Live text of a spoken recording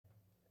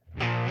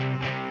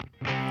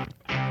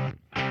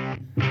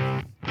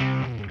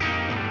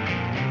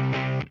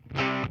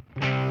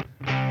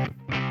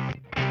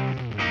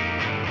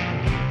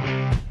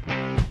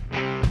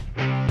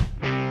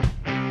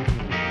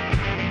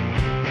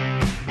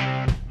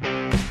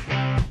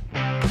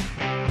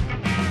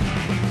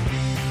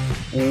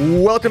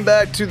Welcome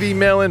back to the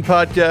Mail-In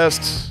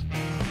Podcast.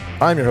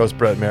 I'm your host,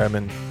 Brett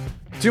Merriman.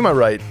 To my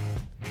right,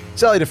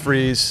 Sally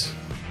DeFries.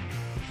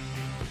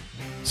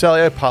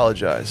 Sally, I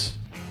apologize.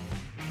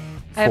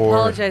 I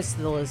apologize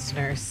to the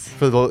listeners.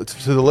 To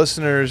the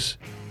listeners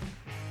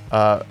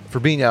for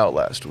being out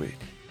last week.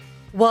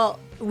 Well,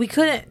 we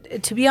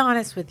couldn't, to be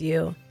honest with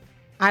you,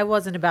 I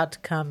wasn't about to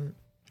come.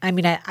 I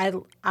mean,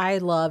 I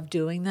love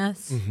doing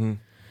this. Mm-hmm.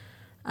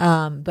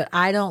 But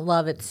I don't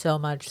love it so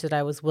much that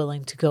I was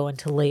willing to go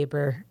into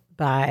labor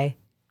by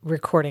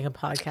recording a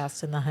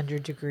podcast in the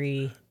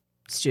 100-degree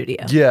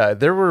studio. Yeah,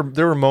 there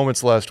were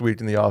moments last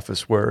week in the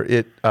office where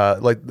it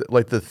like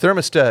the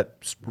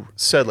thermostat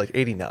said like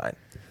 89,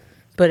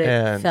 but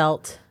it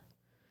felt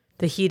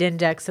the heat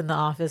index in the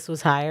office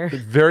was higher.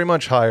 Very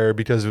much higher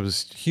because it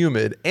was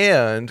humid,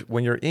 and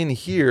when you're in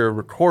here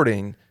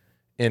recording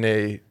in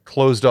a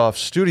closed off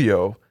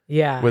studio,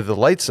 with the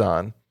lights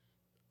on,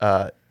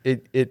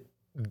 it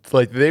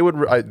like they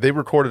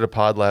recorded a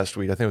pod last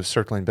week. I think it was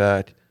Circling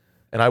Back,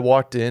 and I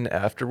walked in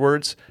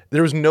afterwards.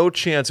 There was no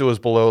chance it was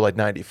below like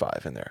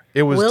 95 in there.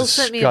 It was Will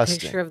disgusting. sent me a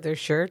picture of their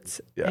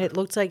shirts. Yeah. It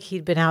looked like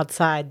he'd been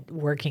outside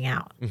working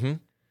out.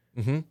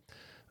 Mm-hmm. Mm-hmm.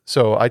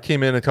 So I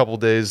came in a couple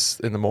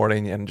days in the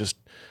morning, and just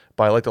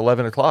by like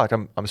 11 o'clock,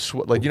 I'm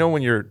like, you know,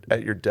 when you're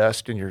at your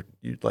desk and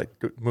you like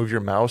move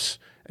your mouse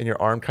and your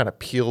arm kind of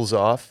peels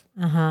off.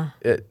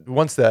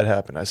 Once that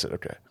happened, I said,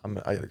 okay,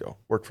 I gotta go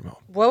work from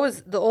home. What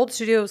was the old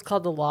studio? Was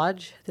called the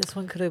Lodge. This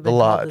one could have been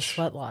called the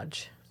Sweat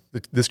Lodge.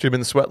 This could have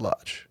been the Sweat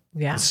Lodge.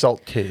 Yeah, the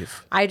Salt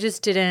Cave. I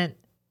just didn't.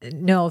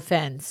 No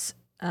offense.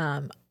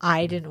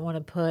 I didn't want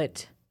to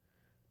put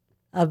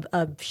a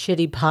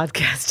shitty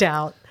podcast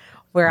out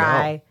where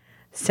I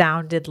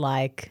sounded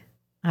like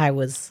I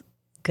was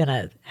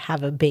gonna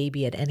have a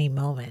baby at any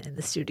moment in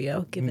the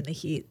studio, given the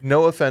heat.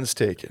 No offense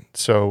taken.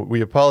 So we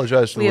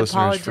apologize to the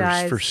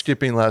listeners for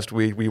skipping last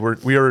week. We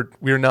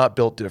are not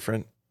built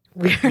different.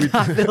 We are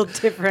not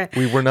built different.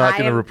 We were not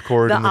going to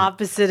record the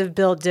opposite of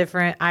built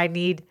different. I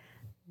need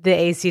the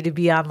AC to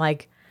be on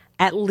like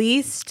at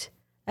least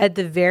at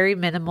the very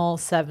minimal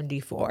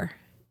 74,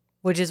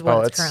 which is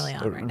what it's currently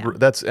on right now.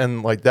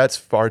 That's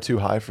far too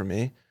high for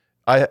me.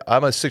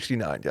 I'm a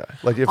 69 guy.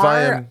 Like if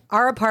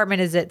our apartment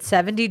is at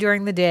 70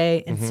 during the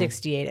day and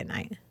 68 at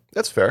night.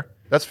 That's fair.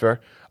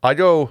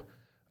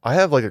 I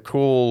have like a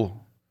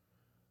cool,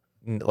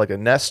 like a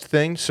Nest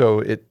thing. So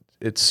it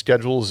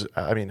schedules,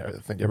 I mean, I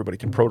think everybody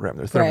can program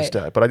their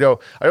thermostat, but I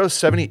go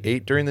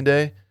 78 during the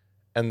day,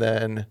 and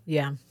then.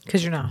 Yeah.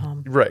 Cause you're not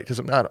home. Right. Cause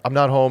I'm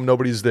not home.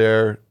 Nobody's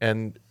there.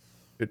 And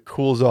it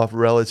cools off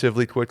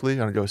relatively quickly. I'm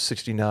going to go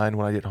 69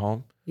 when I get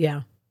home.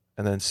 Yeah.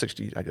 And then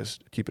 60, I guess,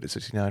 keep it at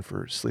 69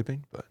 for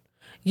sleeping. But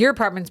your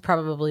apartment's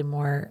probably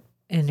more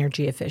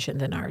energy efficient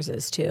than ours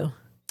is too.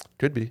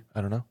 Could be.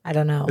 I don't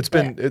know. It's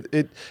been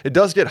it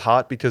does get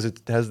hot because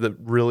it has the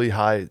really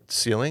high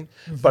ceiling,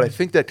 but I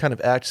think that kind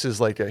of acts as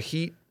like a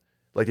heat,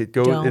 like it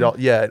goes.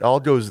 It all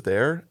goes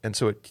there, and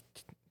so it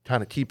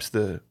kind of keeps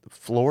the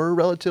floor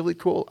relatively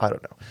cool. I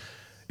don't know.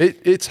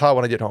 It's hot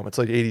when I get home. It's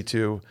like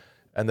 82,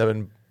 and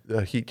then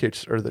the heat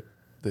kicks or the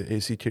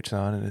AC kicks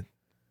on, and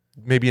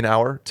maybe an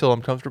hour till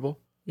I'm comfortable.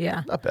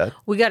 Yeah. Not bad.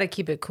 We got to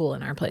keep it cool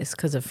in our place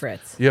because of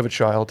Fritz. You have a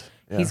child.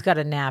 Yeah. He's got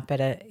a nap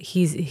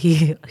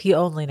he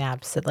only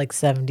naps at like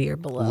 70 or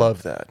below.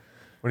 Love that.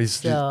 When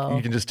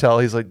you can just tell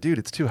he's like, dude,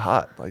 it's too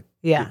hot. Like,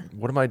 yeah.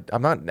 What am I?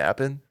 I'm not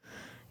napping.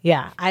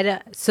 Yeah.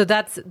 So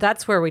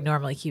that's where we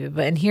normally keep it.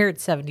 But in here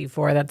it's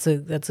 74. That's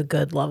a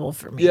good level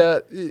for me. Yeah.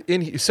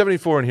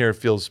 74 in here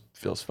feels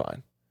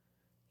fine.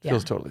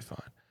 Feels totally fine.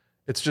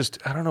 It's just,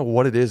 I don't know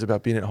what it is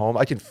about being at home.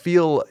 I can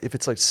feel if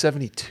it's like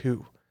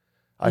 72.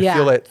 I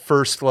feel at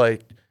first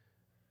like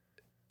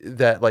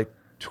that like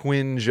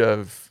twinge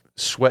of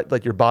sweat,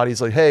 like your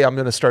body's like, hey, I'm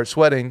going to start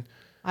sweating.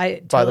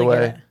 By the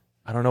way,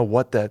 I don't know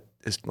what that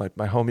is, like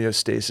my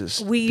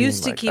homeostasis. We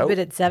used to keep it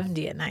at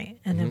 70 at night,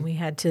 and then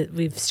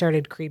we've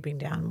started creeping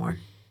down more.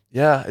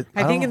 Yeah.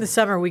 I think in the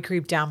summer we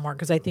creep down more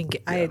because I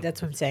think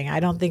that's what I'm saying. I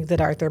don't think that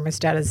our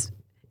thermostat is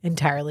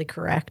entirely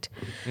correct.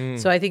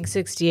 So I think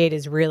 68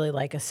 is really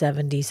like a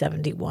 70,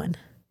 71.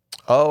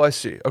 Oh, I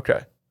see.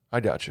 Okay.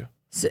 I got you.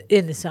 So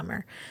in the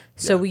summer.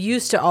 So we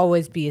used to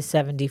always be a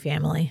 70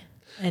 family,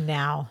 and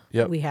now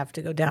we have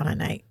to go down at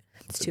night.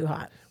 It's too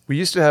hot. We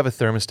used to have a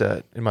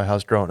thermostat in my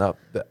house growing up.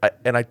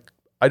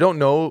 I don't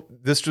know,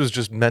 this was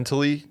just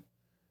mentally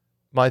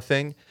my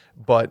thing,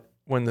 but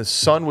when the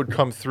sun would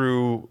come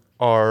through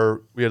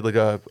we had like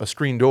a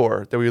screen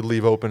door that we would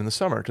leave open in the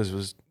summer because it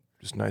was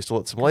just nice to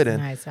let some light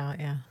in. Nice out,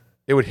 yeah.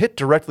 It would hit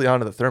directly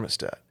onto the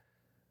thermostat.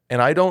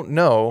 And I don't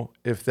know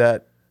if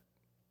that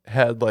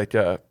had like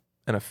an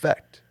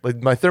effect.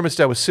 Like my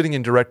thermostat was sitting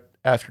in direct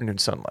afternoon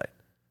sunlight.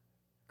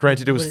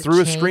 Granted, it was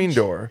through a screen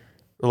door,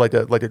 or like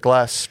a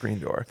glass screen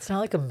door. It's not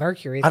like a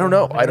mercury. I don't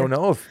know. I don't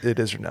know if it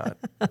is or not.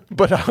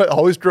 But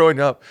always growing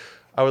up,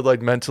 I would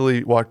like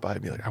mentally walk by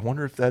and be like, I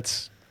wonder if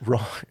that's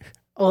wrong.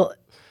 Well,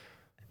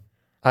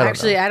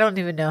 Actually, I don't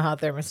even know how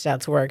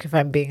thermostats work, if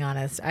I'm being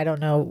honest. I don't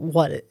know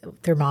what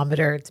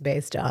thermometer it's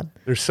based on.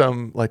 There's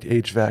some like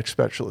HVAC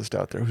specialist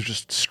out there who's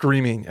just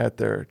screaming at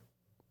their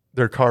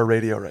car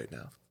radio right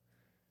now.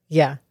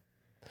 Yeah.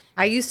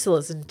 I used to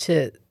listen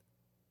to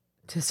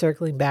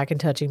Circling Back and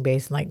Touching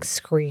Base and like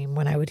scream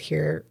when I would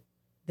hear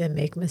them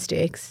make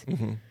mistakes.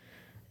 Mm-hmm.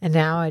 And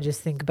now I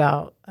just think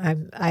about,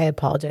 I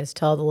apologize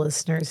to all the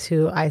listeners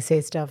who I say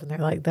stuff and they're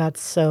like,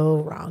 that's so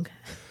wrong.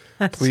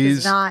 That's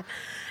Please. just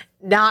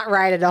not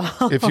right at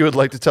all. If you would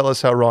like to tell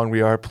us how wrong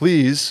we are,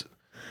 please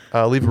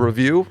leave a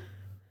review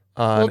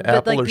on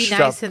Apple or be Shop.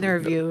 nice in the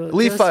review.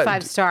 Leave Give us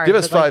 5 stars. Give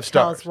us 5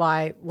 stars. Tell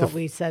us what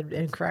we said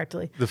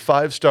incorrectly. The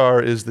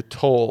 5-star is the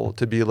toll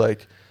to be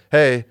like,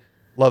 hey,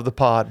 love the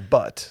pod,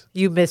 but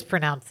you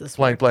mispronounced this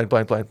blank, word.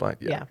 blank, blank, blank, blank.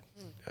 Yeah.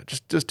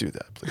 Just do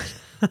that, please.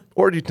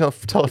 Or do you tell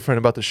a friend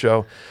about the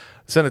show?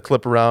 Send a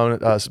clip around.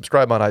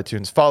 Subscribe on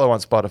iTunes. Follow on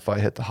Spotify.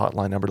 Hit the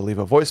hotline number to leave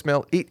a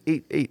voicemail.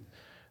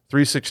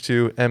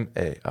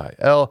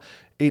 888-362-MAIL.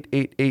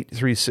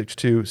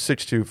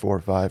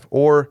 888-362-6245.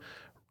 Or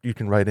you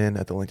can write in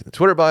at the link in the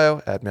Twitter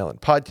bio, at Mail In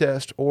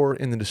Podcast, or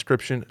in the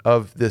description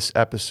of this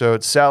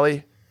episode. Sally,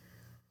 you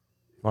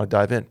want to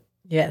dive in?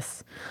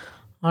 Yes.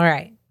 All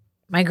right.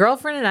 My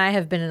girlfriend and I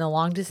have been in a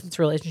long-distance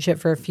relationship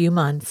for a few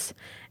months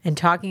and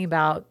talking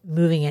about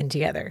moving in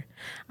together.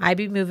 I'd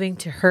be moving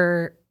to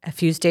her a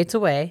few states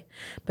away,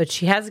 but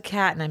she has a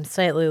cat and I'm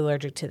slightly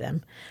allergic to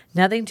them.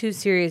 Nothing too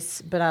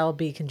serious, but I'll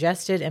be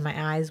congested and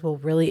my eyes will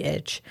really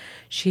itch.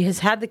 She has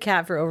had the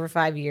cat for over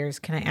 5 years.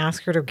 Can I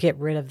ask her to get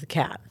rid of the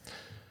cat?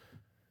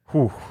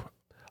 Whew.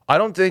 I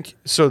don't think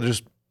so.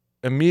 There's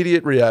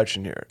immediate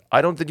reaction here.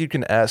 I don't think you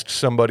can ask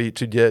somebody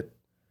to get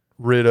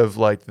rid of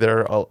like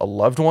their a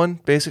loved one,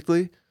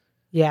 basically.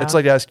 Yeah. It's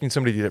like asking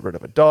somebody to get rid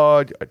of a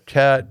dog, a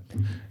cat,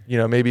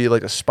 maybe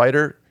like a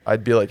spider.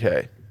 I'd be like,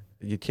 hey,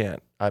 you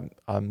can't.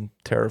 I'm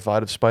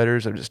terrified of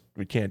spiders.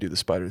 We can't do the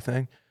spider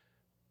thing.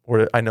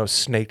 Or I know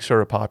snakes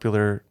are a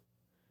popular.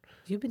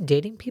 You've been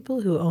dating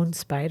people who own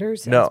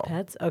spiders No. as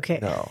pets? Okay.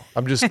 No.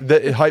 I'm just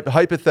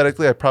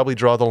hypothetically, I probably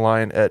draw the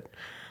line at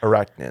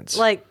arachnids.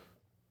 Like,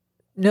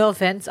 no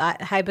offense.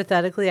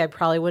 Hypothetically, I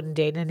probably wouldn't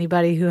date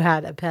anybody who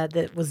had a pet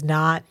that was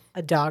not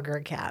a dog or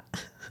a cat.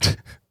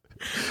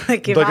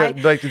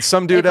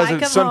 Some dude has a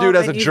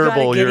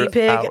gerbil. You're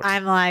You're out.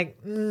 I'm like,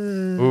 I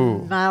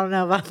don't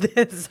know about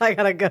this. I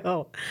gotta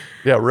go.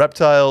 Yeah,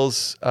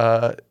 reptiles.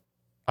 I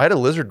had a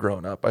lizard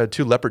growing up. I had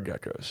 2 leopard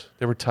geckos.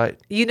 They were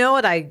tight. You know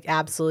what I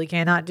absolutely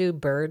cannot do?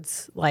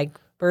 Birds. Like,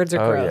 birds are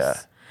gross. Yeah.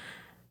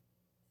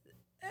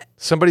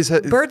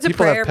 Birds of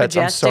prey are pets.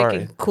 majestic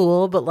and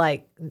cool, but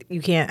like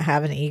you can't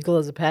have an eagle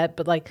as a pet.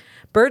 But like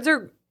birds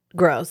are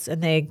gross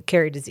and they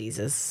carry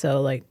diseases.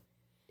 So like,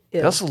 ew.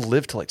 They also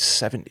live to like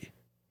 70.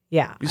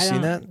 Yeah, you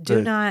seen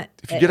that?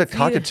 If you get a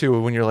cockatoo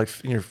when you're like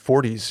in your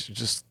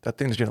 40s, that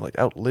thing's gonna like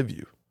outlive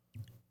you.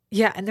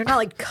 Yeah, and they're not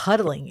like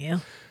cuddling you.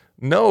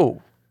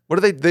 No, what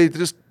are they? They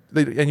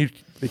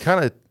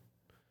kind of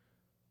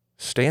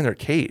stay in their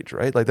cage,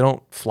 right? Like they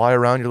don't fly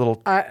around your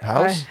little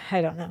house.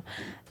 I don't know.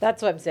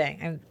 That's what I'm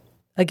saying.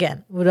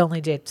 Again, would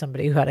only date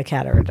somebody who had a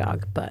cat or a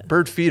dog. But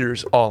bird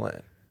feeders, all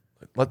in.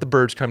 Let the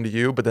birds come to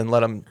you, but then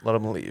let them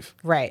leave.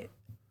 Right.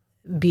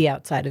 Be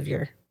outside of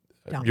your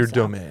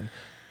domain.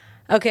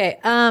 Okay.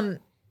 I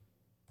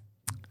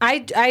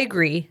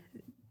agree.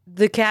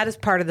 The cat is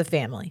part of the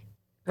family,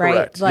 right?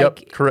 Correct.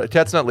 Like, correct.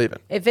 Cat's not leaving.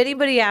 If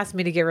anybody asked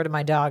me to get rid of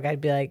my dog,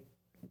 I'd be like,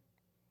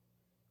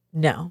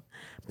 no.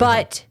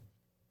 But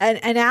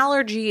an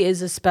allergy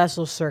is a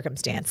special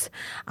circumstance.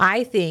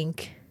 I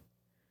think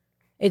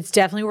it's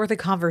definitely worth a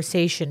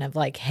conversation of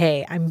like,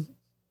 hey, I'm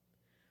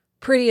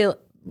pretty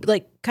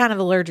like kind of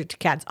allergic to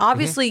cats.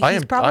 Obviously, I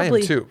am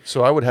too.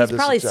 So I would have. He's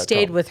probably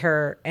stayed with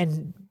her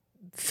and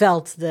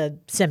felt the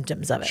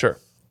symptoms of it. Sure.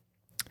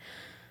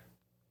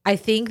 I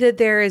think that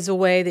there is a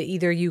way that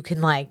either you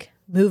can like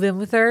move in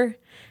with her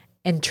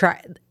and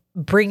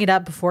bring it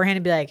up beforehand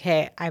and be like,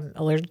 hey, I'm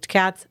allergic to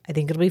cats. I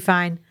think it'll be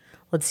fine.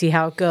 Let's see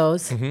how it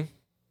goes. Mm-hmm.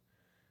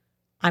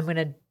 I'm going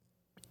to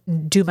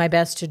do my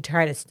best to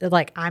try to,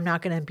 like, I'm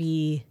not going to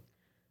be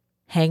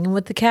hanging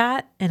with the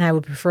cat, and I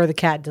would prefer the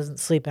cat doesn't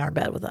sleep in our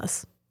bed with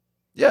us.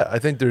 Yeah, I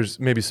think there's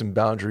maybe some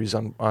boundaries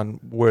on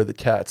where the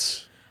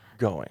cat's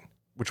going,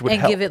 which would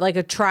help. And give it like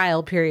a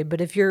trial period. But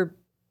if you're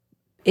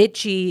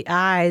itchy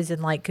eyes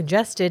and like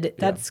congested,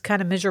 that's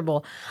kind of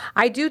miserable.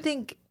 I do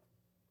think,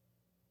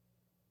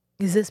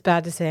 is this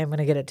bad to say I'm going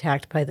to get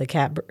attacked by the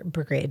cat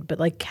brigade? But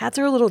like cats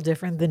are a little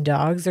different than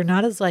dogs. They're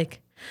not as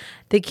like,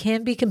 they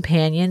can be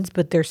companions,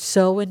 but they're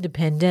so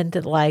independent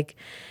that like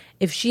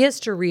if she has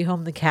to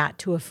rehome the cat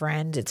to a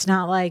friend, it's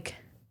not like.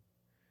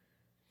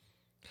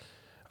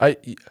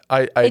 It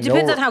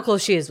depends on how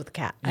close she is with the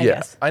cat, I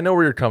guess. I know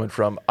where you're coming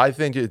from. I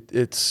think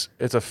it's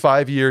a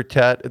 5-year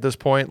cat at this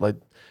point. Like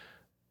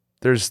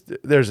there's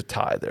a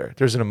tie there.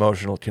 There's an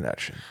emotional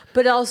connection.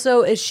 But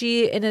also, is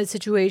she in a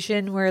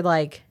situation where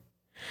like,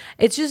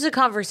 it's just a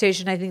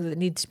conversation I think that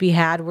needs to be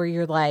had where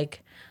you're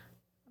like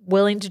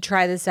willing to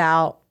try this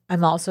out.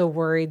 I'm also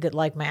worried that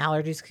like my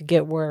allergies could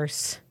get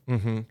worse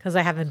because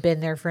I haven't been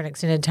there for an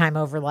extended time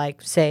over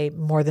like, say,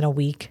 more than a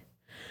week.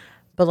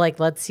 But like,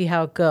 let's see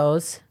how it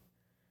goes.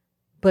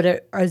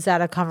 But is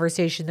that a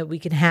conversation that we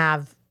can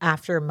have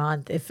after a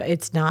month if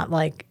it's not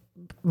like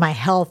my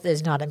health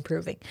is not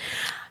improving?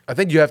 I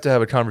think you have to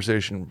have a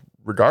conversation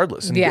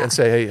regardless and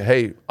say,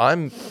 hey,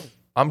 I'm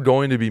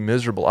going to be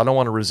miserable. I don't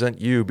want to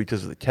resent you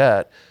because of the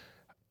cat.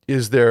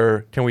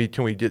 Can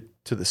we get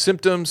to the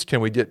symptoms? Can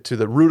we get to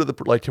the root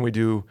of can we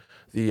do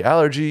the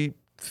allergy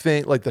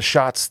thing, like the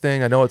shots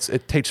thing? I know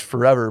it takes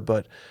forever,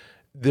 but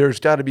there's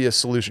got to be a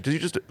solution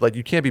because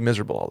you can't be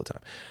miserable all the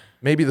time.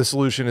 Maybe the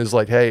solution is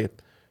like, hey,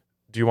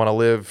 do you want to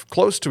live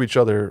close to each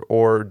other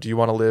or do you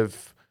want to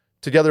live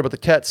together, but the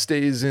cat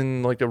stays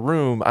in like a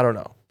room? I don't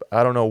know.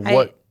 I don't know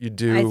what you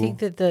do. I think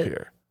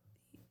that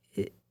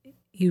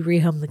you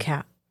rehome the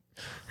cat.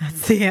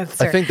 That's the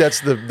answer. I think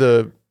that's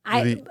the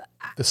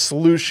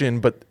solution,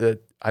 but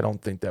I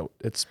don't think that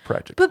it's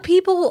practical. But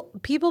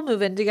people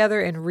move in together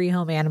and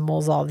rehome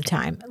animals all the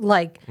time,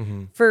 like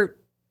for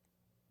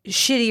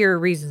shittier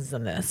reasons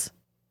than this.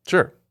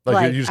 Sure,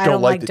 like you just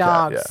don't like the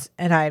dogs, cat,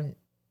 and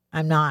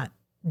I'm not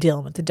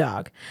dealing with the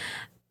dog.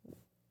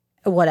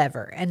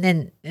 Whatever,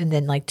 and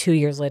then like 2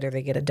 years later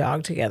they get a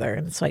dog together,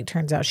 and it's like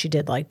turns out she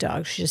did like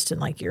dogs, she just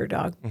didn't like your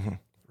dog.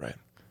 Right.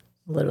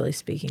 Literally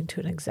speaking to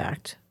an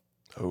exact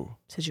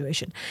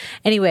situation.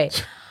 Anyway,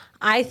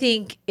 I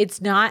think it's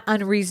not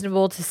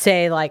unreasonable to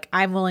say like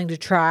I'm willing to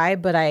try,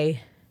 but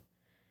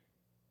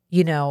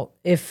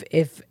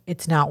if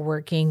it's not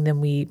working, then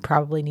we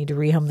probably need to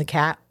rehome the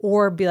cat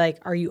or be like,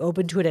 are you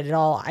open to it at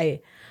all? I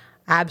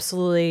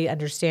absolutely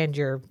understand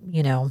your,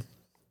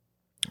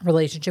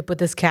 relationship with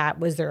this cat.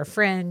 Was there a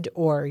friend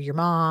or your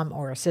mom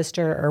or a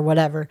sister or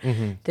whatever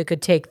that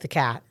could take the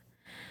cat?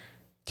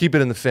 Keep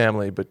it in the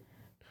family, but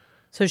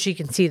so she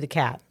can see the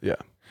cat. Yeah.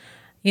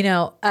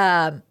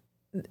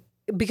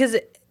 Because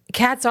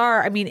cats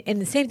are,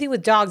 and the same thing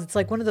with dogs. It's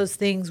like one of those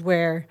things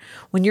where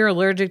when you're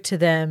allergic to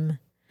them,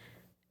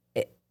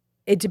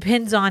 it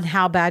depends on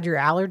how bad your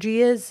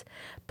allergy is,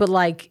 but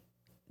like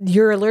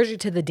you're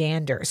allergic to the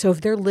dander. So if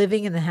they're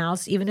living in the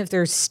house, even if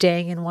they're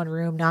staying in one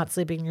room, not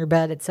sleeping in your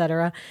bed,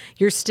 etc.,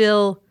 you're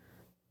still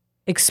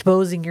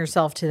exposing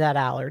yourself to that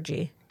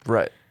allergy.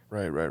 Right.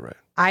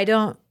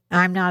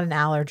 I'm not an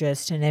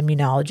allergist and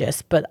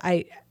immunologist, but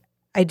I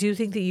do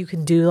think that you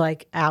can do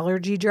like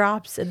allergy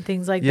drops and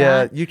things like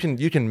that. Yeah,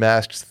 you can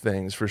mask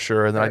things for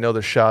sure. And then I know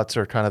the shots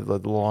are kind of the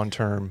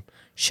long-term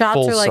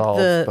shots are like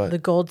the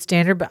gold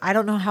standard, but I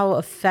don't know how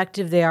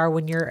effective they are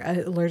when you're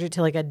allergic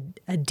to like a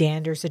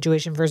dander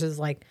situation versus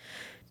like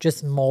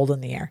just mold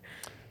in the air.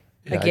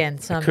 Yeah, Again,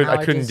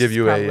 I couldn't give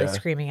you probably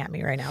screaming at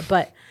me right now,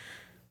 but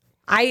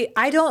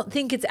I don't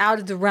think it's out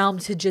of the realm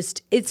to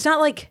just, it's not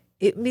like,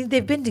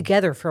 they've been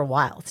together for a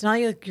while. It's not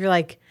like you're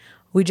like,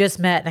 we just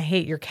met and I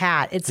hate your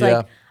cat. It's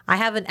like, I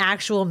have an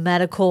actual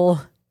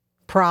medical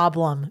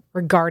problem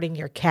regarding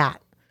your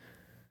cat.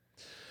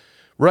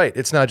 Right.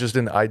 It's not just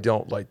I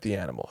don't like the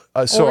animal.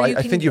 I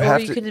think you have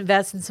to. You can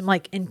invest in some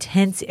like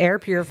intense air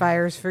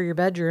purifiers for your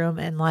bedroom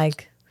and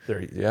like. There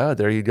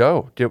you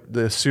go. Get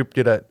a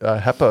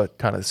HEPA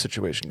kind of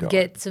situation going.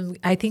 Get some,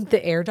 I think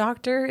the Air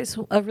Doctor is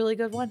a really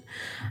good one.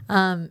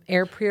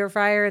 Air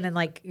purifier, and then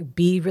like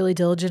be really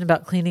diligent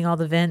about cleaning all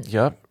the vent.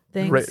 Yep.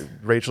 Things.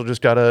 Rachel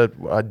just got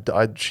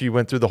she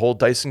went through the whole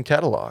Dyson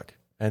catalog,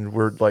 and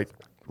we're like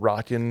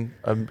rocking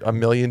a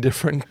million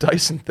different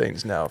Dyson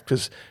things now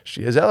because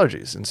she has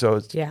allergies. And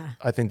so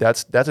I think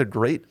that's a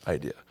great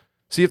idea.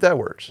 See if that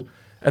works.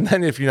 And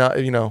then if you're not,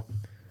 a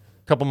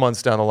couple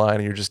months down the line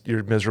and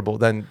you're miserable,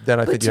 then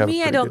I think you have a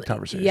pretty good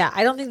conversation. Yeah,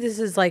 I don't think this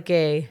is like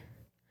a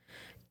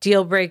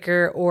deal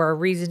breaker or a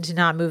reason to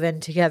not move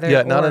in together.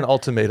 Yeah, not an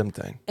ultimatum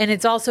thing. And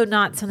it's also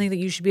not something that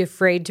you should be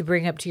afraid to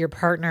bring up to your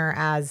partner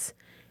as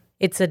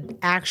it's an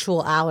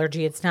actual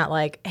allergy. It's not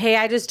like, hey,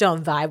 I just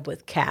don't vibe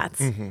with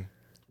cats. Mm-hmm.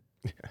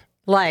 Yeah.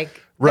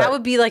 Like that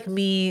would be like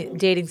me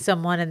dating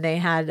someone and they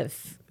had a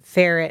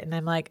ferret and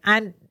I'm like,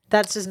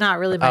 that's just not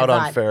really my vibe. Out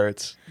on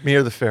ferrets. Me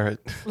or the ferret.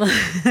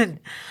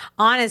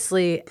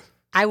 Honestly,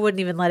 I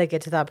wouldn't even let it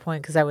get to that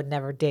point because I would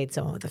never date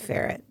someone with a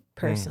ferret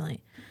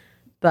personally.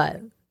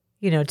 But,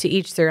 to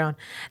each their own.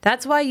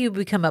 That's why you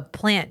become a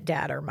plant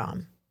dad or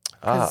mom.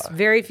 Because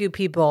very few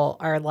people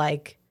are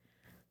like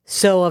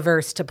so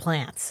averse to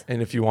plants. And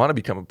if you want to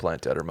become a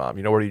plant dad or mom,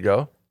 you know where you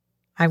go?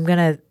 I'm going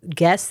to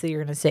guess that you're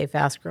going to say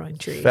Fast Growing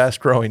Trees.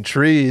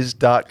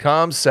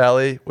 FastGrowingTrees.com,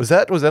 Sally. Was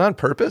that on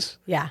purpose?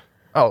 Yeah.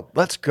 Oh,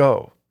 let's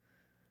go.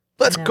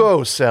 Let's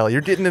go, Sally.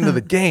 You're getting into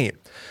the game.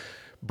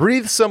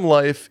 Breathe some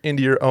life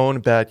into your own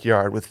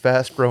backyard with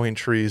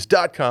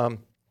FastGrowingTrees.com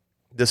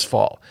this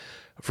fall.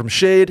 From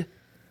shade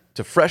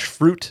to fresh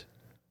fruit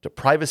to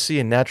privacy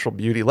and natural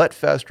beauty, let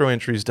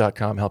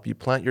FastGrowingTrees.com help you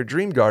plant your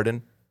dream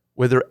garden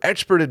with their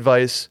expert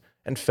advice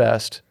and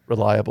fast,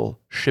 reliable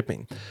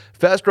shipping.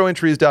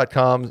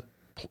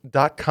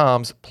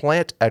 FastGrowingTrees.com's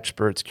plant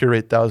experts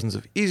curate thousands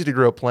of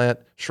easy-to-grow plant,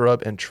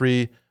 shrub, and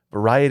tree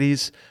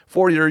varieties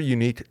for your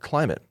unique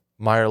climate.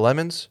 Meyer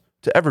lemons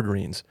to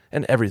evergreens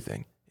and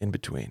everything in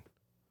between.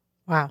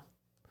 Wow.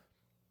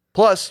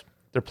 Plus,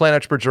 their plant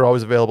experts are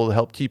always available to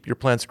help keep your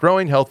plants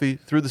growing healthy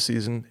through the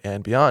season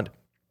and beyond.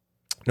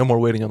 No more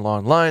waiting in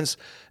long lines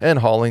and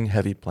hauling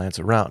heavy plants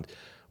around.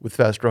 With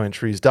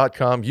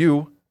fastgrowingtrees.com,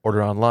 you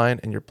order online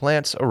and your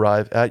plants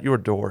arrive at your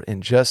door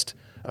in just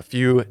a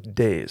few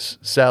days.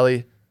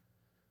 Sally,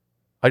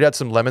 I got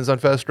some lemons on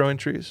Fast Growing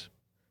Trees.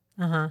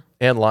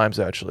 And limes,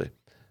 actually,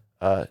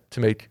 to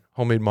make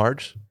homemade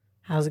margs.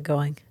 How's it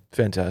going?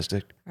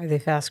 Fantastic. Are they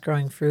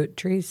fast-growing fruit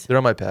trees? They're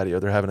on my patio.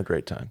 They're having a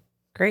great time.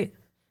 Great.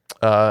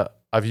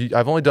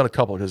 I've only done a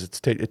couple because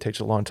it takes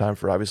a long time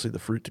for obviously the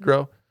fruit to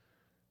grow.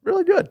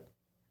 Really good.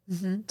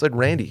 Mm-hmm. It's like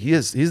Randy.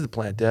 He's the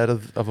plant dad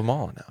of them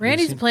all now.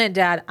 Randy's a plant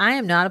dad. I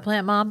am not a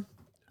plant mom.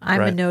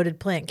 I'm a noted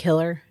plant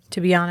killer,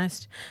 to be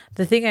honest.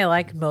 The thing I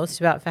like most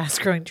about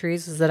Fast Growing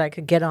Trees is that I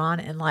could get on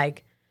and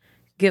like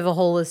give a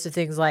whole list of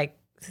things like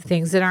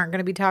things that aren't going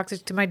to be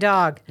toxic to my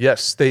dog.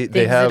 Yes, they have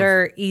things that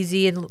are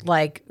easy and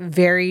like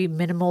very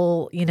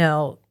minimal,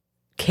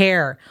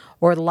 care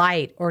or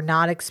light or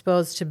not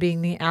exposed to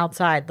being the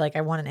outside. Like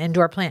I want an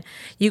indoor plant.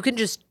 You can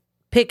just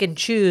pick and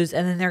choose,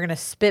 and then they're going to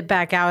spit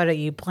back out at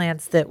you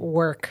plants that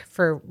work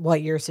for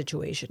what your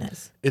situation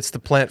is. It's the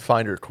Plant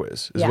Finder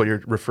quiz is what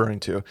you're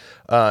referring to.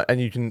 And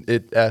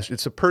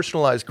it's a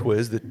personalized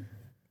quiz that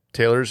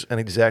tailors an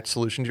exact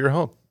solution to your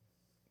home.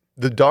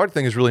 The dog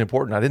thing is really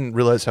important. I didn't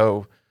realize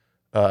how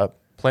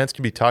plants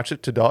can be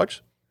toxic to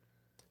dogs.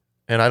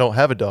 And I don't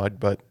have a dog,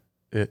 but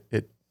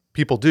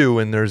people do,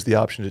 and there's the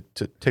option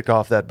to tick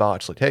off that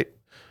box. Like, hey,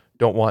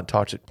 don't want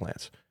toxic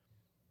plants.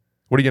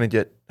 What are you going to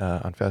get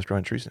on Fast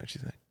Growing Trees next,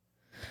 you think?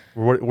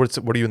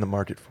 What are you in the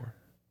market for?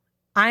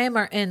 I am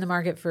in the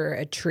market for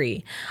a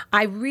tree.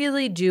 I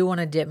really do want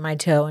to dip my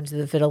toe into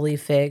the fiddle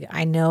leaf fig.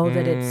 I know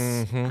that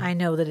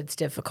it's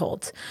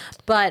difficult,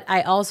 but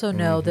I also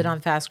know that on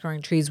Fast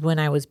Growing Trees, when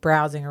I was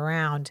browsing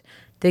around,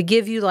 they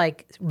give you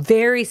like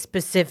very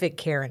specific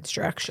care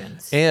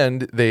instructions.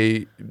 And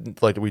they,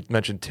 like we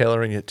mentioned,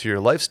 tailoring it to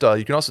your lifestyle.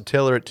 You can also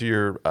tailor it to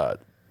your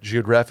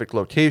geographic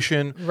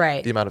location,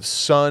 right? The amount of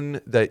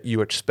sun that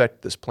you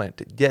expect this plant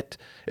to get.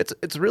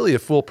 It's really a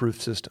foolproof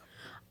system.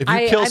 If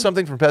you kill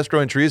something from Fast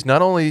Growing Trees,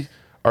 not only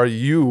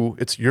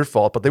it's your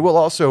fault, but they will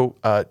also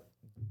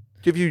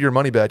give you your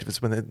money back if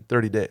it's within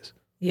 30 days.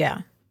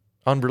 Yeah.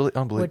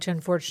 Unbelievable. Which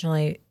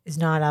unfortunately is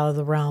not out of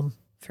the realm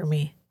for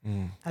me.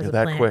 As a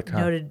that plant, quick,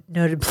 huh?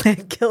 noted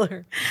plant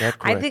killer. That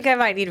quick. I think I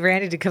might need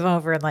Randy to come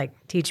over and like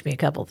teach me a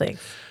couple things.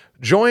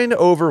 Join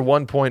over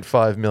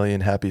 1.5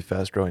 million happy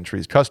Fast Growing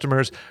Trees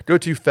customers. Go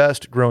to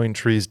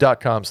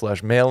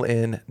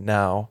fastgrowingtrees.com/mail-in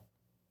now,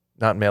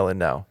 not mail-in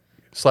now,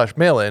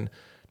 /mail-in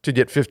to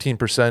get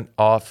 15%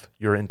 off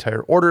your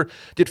entire order.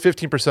 Get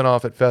 15%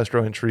 off at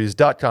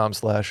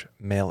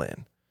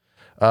fastgrowingtrees.com/mail-in.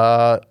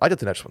 I got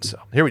the next one, so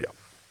here we go.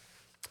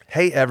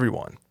 Hey,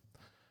 everyone.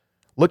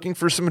 Looking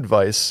for some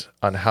advice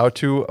on how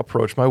to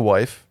approach my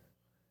wife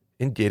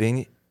in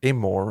getting a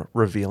more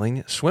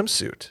revealing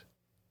swimsuit.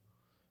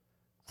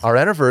 Our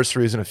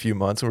anniversary is in a few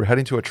months, and we're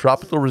heading to a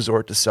tropical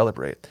resort to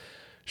celebrate.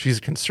 She's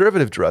a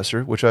conservative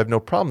dresser, which I have no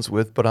problems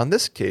with, but on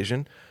this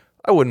occasion,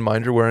 I wouldn't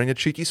mind her wearing a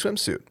cheeky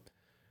swimsuit.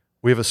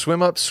 We have a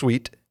swim-up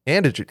suite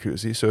and a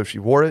jacuzzi, so if she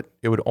wore it,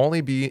 it would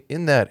only be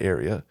in that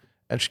area,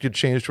 and she could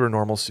change to her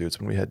normal suits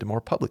when we head to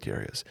more public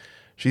areas.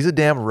 She's a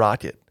damn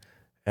rocket,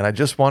 and I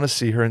just want to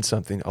see her in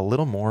something a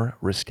little more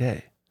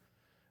risque.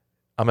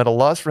 I'm at a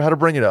loss for how to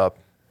bring it up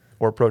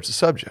or approach the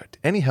subject.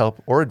 Any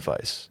help or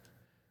advice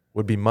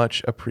would be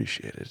much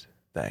appreciated.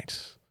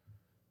 Thanks.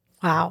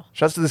 Wow.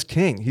 Shouts to this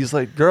king. He's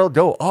like, girl,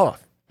 go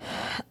off.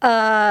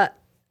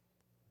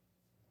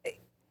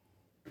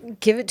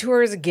 Give it to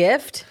her as a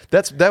gift.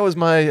 That was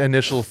my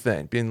initial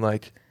thing, being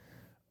like,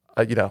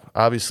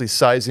 obviously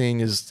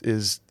sizing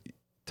is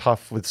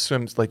tough with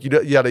swims. Like you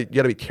gotta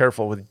be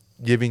careful with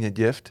giving a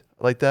gift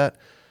like that.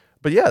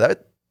 But yeah,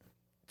 that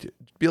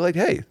be like,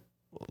 hey,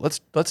 let's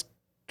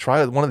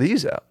try one of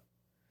these out.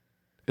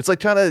 It's like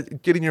kind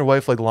of getting your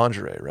wife like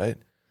lingerie, right?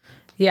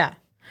 Yeah.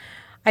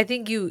 I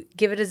think you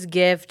give it as a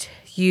gift.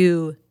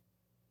 You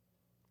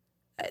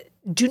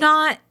do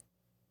not,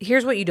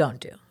 here's what you don't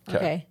do,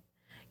 okay?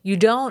 You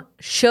don't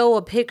show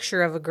a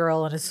picture of a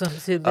girl in a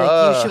swimsuit,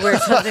 like you should wear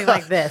something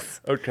like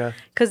this. Okay.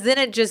 Because then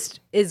it just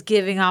is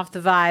giving off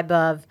the vibe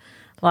of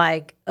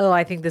like, oh,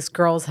 I think this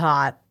girl's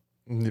hot.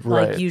 Right.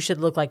 Like you should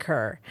look like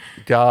her.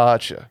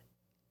 Gotcha.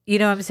 You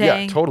know what I'm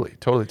saying? Yeah, totally.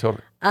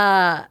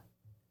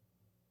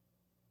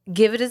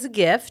 Give it as a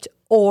gift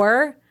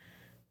or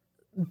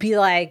be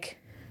like,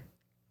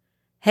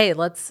 hey,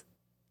 let's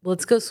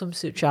go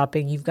swimsuit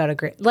shopping. You've got a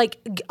great, like,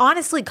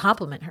 honestly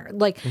compliment her.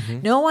 Like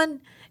no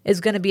one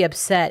is going to be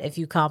upset if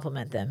you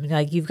compliment them.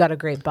 Like you've got a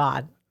great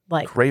bod.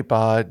 Like great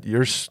bod.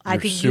 You're I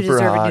think super you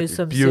deserve hot. a new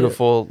swimsuit.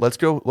 Beautiful. Let's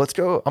go. Let's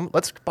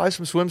buy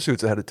some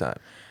swimsuits ahead of time.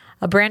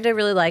 A brand I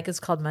really like is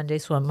called Monday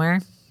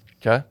Swimwear.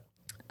 Okay.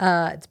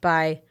 It's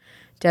by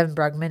Devin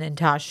Brugman and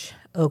Tosh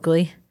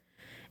Oakley.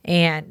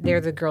 And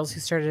they're the girls who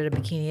started a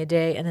Bikini a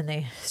Day, and then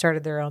they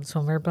started their own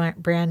swimwear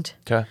brand.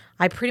 Okay.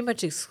 I pretty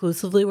much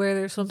exclusively wear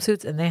their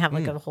swimsuits, and they have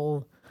like a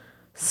whole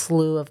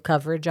slew of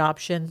coverage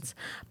options.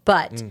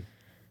 But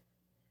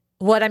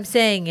what I'm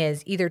saying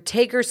is either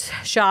take her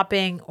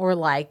shopping or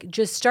like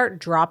just start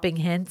dropping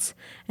hints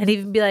and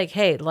even be like,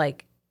 hey,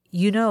 like,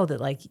 you know that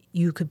like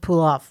you could pull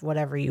off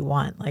whatever you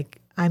want.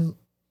 Like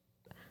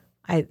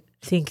I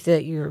think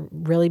that you're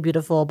really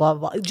beautiful, blah,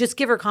 blah, blah. Just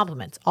give her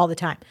compliments all the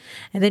time.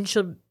 And then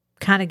she'll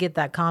kind of get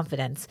that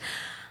confidence.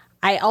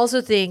 I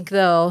also think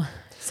though,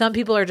 some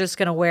people are just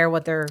going to wear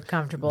what they're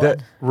comfortable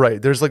in.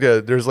 Right. There's like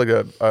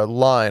a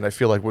line, I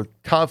feel like, with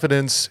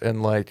confidence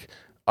and like,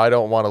 I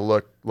don't want to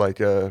look like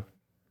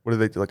what do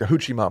they do? Like a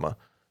hoochie mama.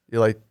 You're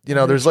like, you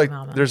know, there's like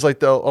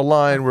a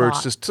line where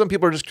it's just, some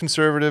people are just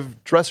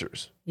conservative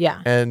dressers.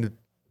 Yeah. And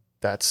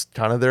that's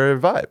kind of their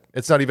vibe.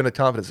 It's not even a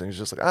confidence thing. It's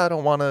just like, I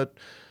don't want to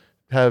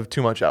have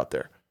too much out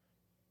there.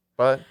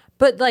 But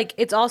like,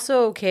 it's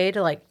also okay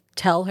to like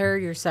tell her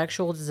your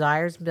sexual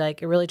desires and be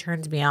like, it really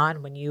turns me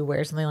on when you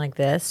wear something like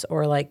this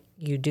or like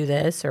you do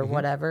this or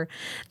whatever.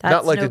 That's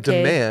not like a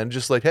demand,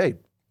 just like, hey,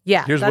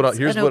 here's an what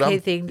okay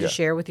thing to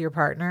share with your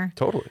partner.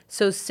 Totally.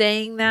 So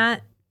saying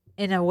that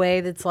in a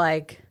way that's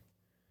like,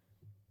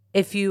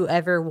 if you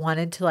ever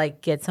wanted to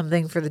like get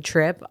something for the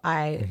trip,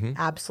 I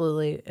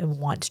absolutely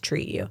want to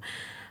treat you.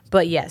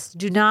 But yes,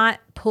 do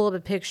not pull up a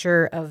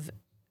picture of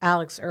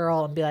Alex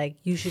Earl and be like,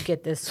 you should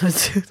get this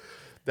swimsuit.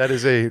 That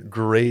is a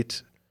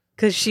great,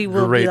 because she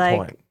will be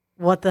like,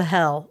 what the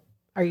hell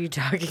are you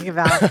talking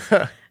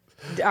about?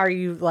 Are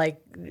you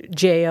like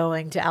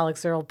J-O-ing to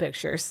Alex Earl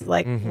pictures?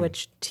 Like,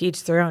 which to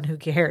each their own, who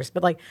cares?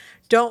 But like,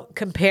 don't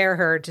compare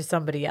her to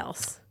somebody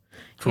else.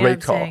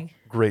 Great call.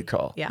 Great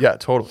call. Yeah,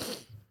 totally.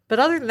 But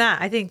other than that,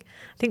 I think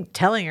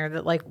telling her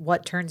that like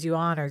what turns you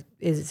on or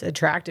is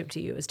attractive to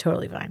you is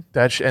totally fine.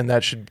 That should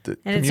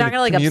and it's not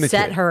going to like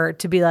upset her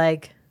to be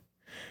like,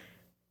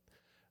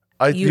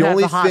 you have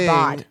a hot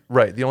bod.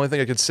 Right. The only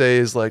thing I could say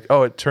is like,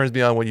 oh, it turns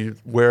me on when you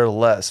wear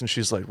less. And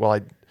she's like, well,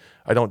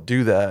 I don't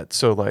do that.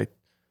 So like,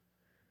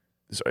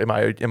 am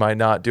I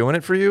not doing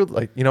it for you?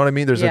 Like, you know what I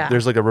mean? There's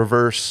like a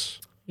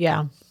reverse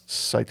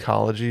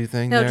psychology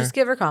thing. No, just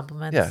give her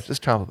compliments. Yeah,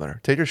 just compliment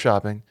her. Take her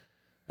shopping.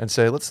 And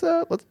say, let's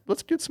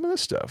get some of this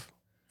stuff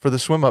for the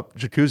swim up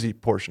jacuzzi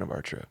portion of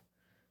our trip.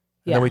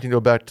 And then we can go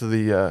back to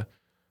the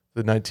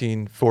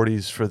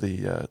 1940s for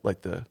the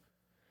like the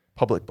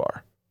public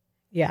bar.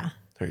 Yeah.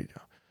 There you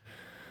go.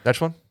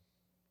 Next one.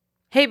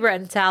 Hey,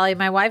 Brett and Sally.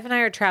 My wife and I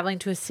are traveling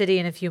to a city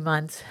in a few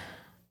months.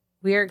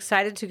 We are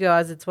excited to go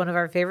as it's one of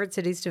our favorite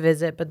cities to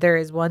visit, but there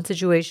is one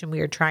situation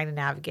we are trying to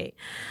navigate.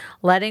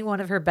 Letting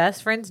one of her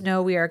best friends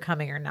know we are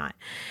coming or not.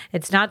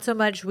 It's not so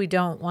much we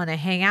don't want to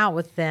hang out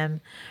with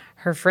them.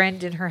 Her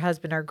friend and her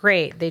husband are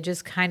great. They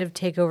just kind of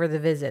take over the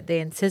visit.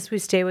 They insist we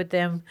stay with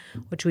them,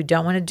 which we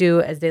don't want to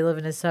do as they live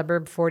in a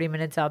suburb 40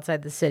 minutes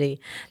outside the city.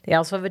 They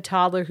also have a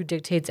toddler who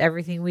dictates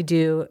everything we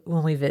do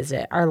when we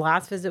visit. Our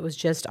last visit was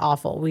just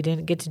awful. We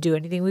didn't get to do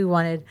anything we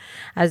wanted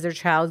as their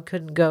child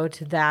couldn't go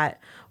to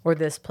that or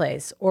this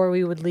place. Or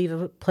we would leave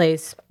a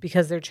place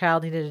because their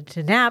child needed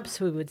to nap,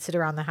 so we would sit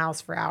around the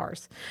house for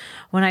hours.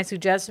 When I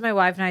suggested my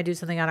wife and I do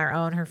something on our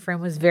own, her friend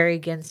was very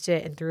against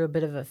it and threw a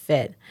bit of a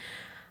fit.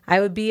 I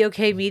would be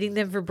okay meeting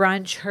them for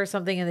brunch or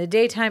something in the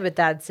daytime, but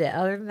that's it.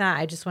 Other than that,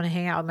 I just want to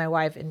hang out with my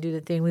wife and do the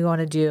thing we want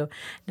to do,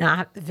 not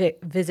have the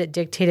visit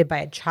dictated by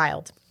a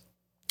child.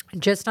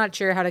 Just not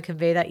sure how to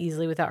convey that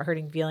easily without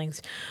hurting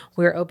feelings.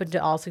 We're open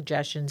to all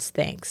suggestions.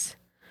 Thanks.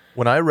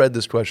 When I read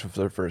this question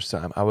for the first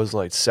time, I was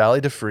like, Sally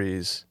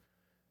DeFries,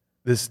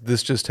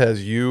 this just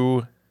has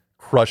you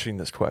crushing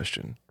this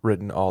question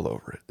written all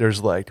over it.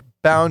 There's like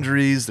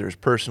boundaries, there's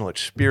personal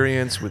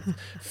experience with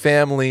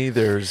family,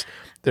 there's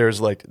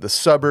like the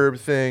suburb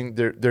thing.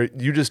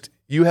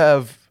 You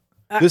have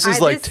this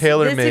is like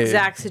tailor-made. This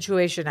exact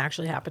situation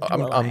actually happened to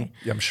Will and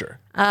I. I'm sure.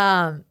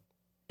 And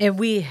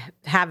we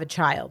have a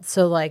child,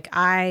 so like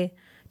I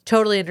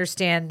totally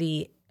understand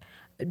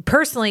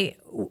personally,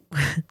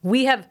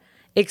 we have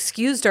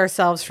excused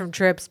ourselves from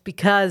trips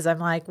because I'm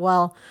like,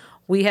 well,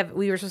 we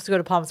were supposed to go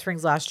to Palm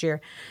Springs last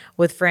year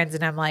with friends,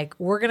 and I'm like,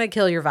 we're gonna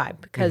kill your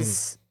vibe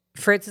because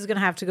Fritz is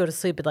gonna have to go to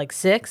sleep at like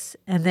 6,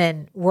 and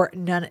then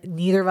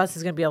neither of us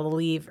is gonna be able to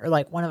leave, or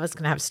like one of us is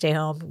gonna have to stay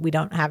home. We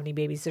don't have any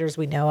babysitters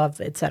we know of,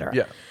 etc.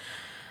 Yeah.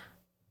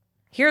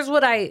 Here's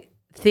what I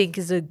think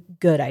is a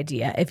good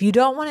idea. If you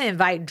don't want to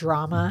invite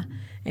drama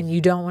and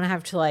you don't want to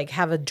have to like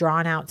have a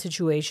drawn out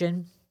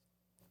situation,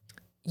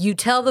 you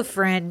tell the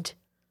friend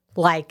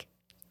like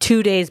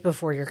 2 days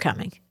before you're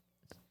coming.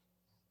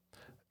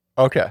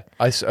 Okay.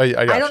 I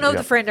don't know if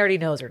the friend already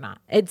knows or not.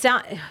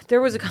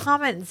 There was a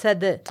comment and said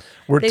that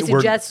they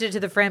suggested it to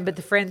the friend, but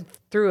the friend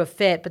threw a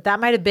fit. But that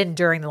might have been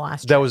during the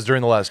last trip. That was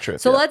during the last trip.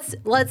 So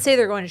let's say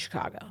they're going to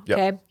Chicago,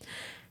 okay?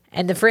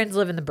 And the friends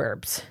live in the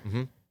burbs.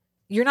 Mm-hmm.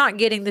 You're not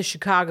getting the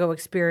Chicago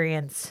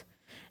experience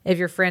if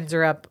your friends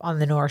are up on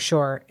the North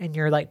Shore and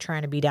you're like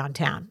trying to be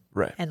downtown,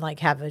 right? And like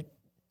have a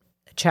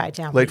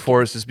Chi-town. Lake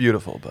Forest is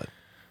beautiful, but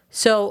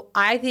so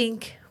I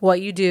think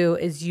what you do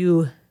is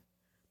you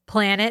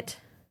plan it.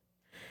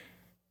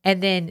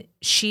 And then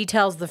she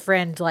tells the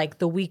friend like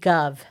the week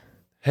of,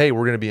 hey,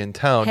 we're going to be in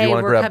town. Do you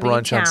want to grab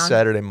brunch on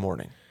Saturday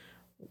morning?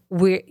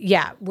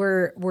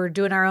 we're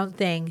doing our own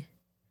thing.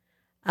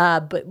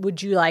 But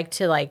would you like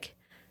to like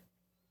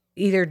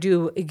either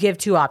give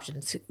two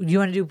options? You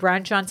want to do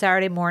brunch on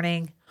Saturday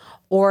morning,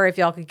 or if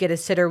y'all could get a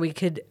sitter,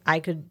 I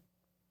could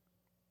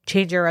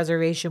change our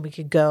reservation. We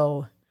could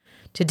go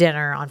to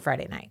dinner on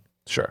Friday night.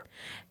 Sure.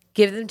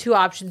 Give them two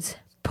options.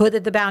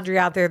 Put the boundary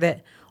out there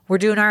that we're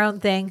doing our own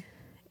thing.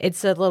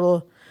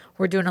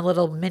 We're doing a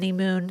little mini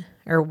moon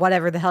or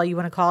whatever the hell you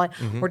want to call it.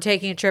 We're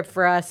taking a trip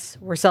for us.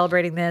 We're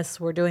celebrating this.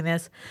 We're doing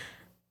this.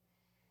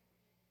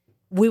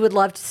 We would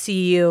love to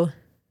see you.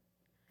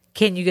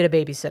 Can you get a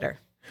babysitter?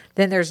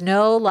 Then there's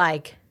no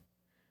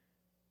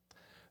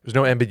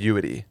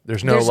ambiguity.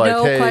 There's no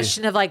hey,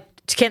 question of like,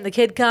 can the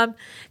kid come?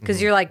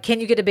 Because you're like,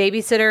 can you get a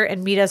babysitter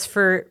and meet us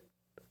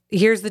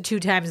here's the 2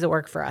 times that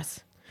work for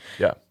us.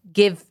 Yeah.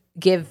 Give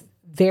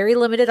very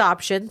limited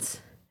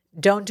options.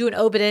 Don't do an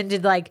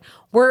open-ended like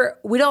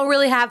we don't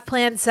really have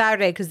plans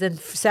Saturday, because then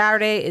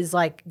Saturday is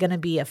like going to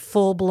be a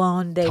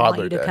full-blown they toddler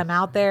want you to day. come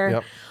out there.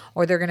 Yep.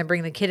 Or they're going to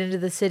bring the kid into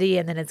the city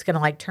and then it's going to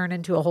like turn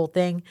into a whole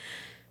thing.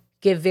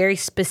 Give very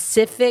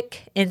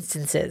specific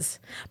instances.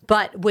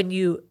 But when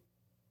you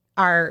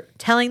are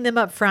telling them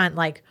up front,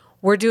 like,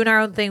 we're doing our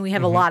own thing, we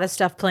have a lot of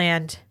stuff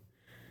planned,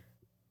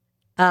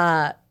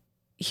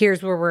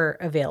 here's where we're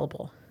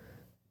available.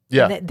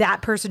 Yeah. And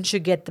that person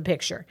should get the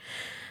picture.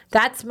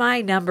 That's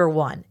my number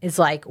one, is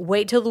like,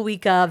 wait till the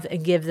week of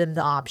and give them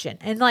the option.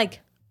 And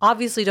like,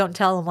 obviously don't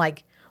tell them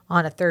like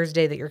on a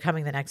Thursday that you're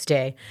coming the next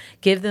day.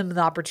 Give them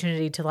the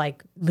opportunity to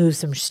like move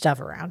some stuff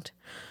around.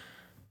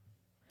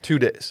 2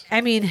 days.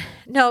 I mean,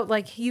 no,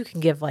 like you can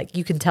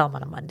tell them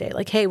on a Monday,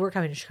 like, hey, we're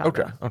coming to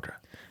Chicago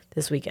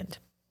this weekend.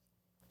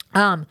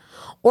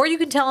 Or you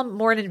can tell them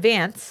more in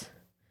advance,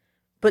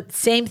 but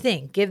same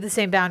thing, give the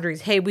same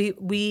boundaries. Hey,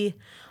 we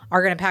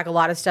are going to pack a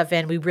lot of stuff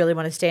in. We really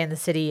want to stay in the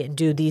city and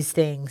do these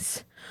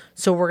things.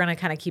 So we're going to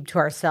kind of keep to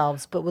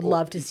ourselves, but would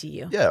love to see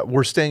you. Yeah,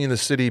 we're staying in the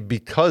city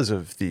because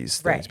of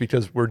these things, Right.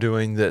 because we're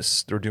doing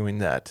this, we're doing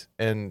that.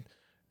 And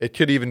it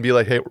could even be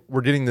like, hey,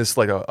 we're getting this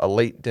like a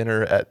late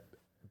dinner at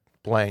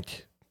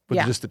blank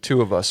with just the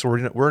 2 of us. So we're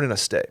going to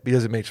stay,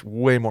 because it makes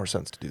way more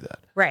sense to do that.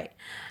 Right.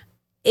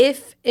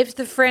 If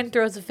the friend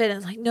throws a fit and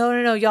it's like,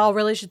 no, y'all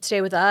really should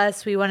stay with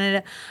us. We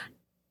wanted to,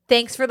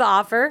 thanks for the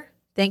offer.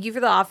 Thank you for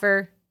the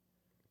offer.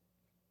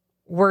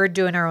 We're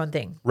doing our own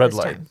thing. Red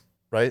light,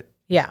 right?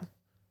 Yeah.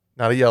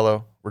 Not a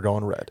yellow. We're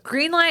going red.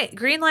 Green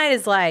light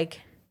is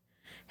like,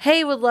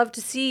 hey, would love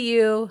to see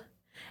you.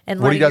 And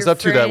what are you guys up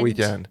to that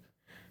weekend?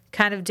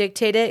 Kind of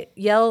dictate it.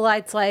 Yellow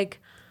light's like,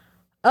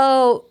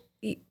 oh,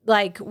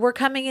 like, we're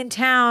coming in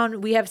town.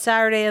 We have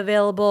Saturday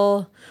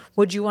available.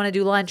 Would you want to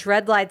do lunch?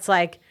 Red light's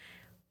like,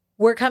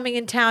 we're coming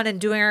in town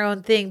and doing our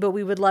own thing, but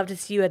we would love to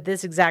see you at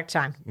this exact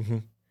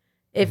time.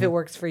 If it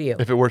works for you.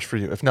 If it works for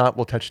you. If not,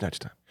 we'll catch you next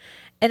time.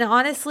 And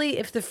honestly,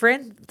 if the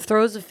friend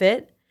throws a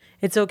fit,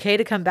 it's okay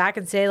to come back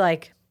and say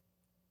like,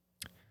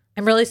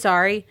 I'm really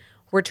sorry.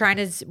 We're trying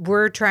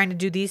to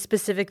do these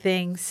specific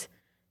things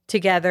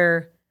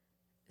together.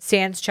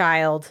 Sans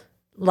child,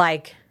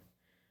 like,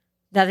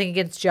 nothing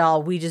against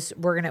y'all. We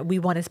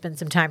want to spend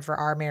some time for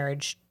our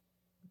marriage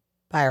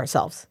by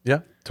ourselves.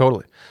 Yeah,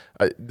 totally.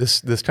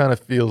 This kind of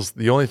feels,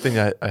 the only thing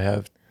I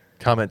have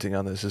commenting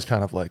on this is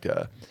kind of like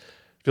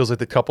feels like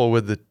the couple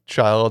with the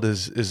child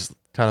is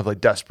kind of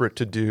like desperate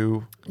to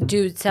do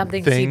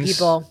something, things, see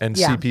people,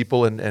 see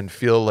people and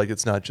feel like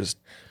it's not just.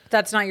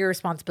 That's not your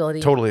responsibility.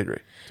 Totally agree.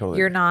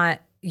 You're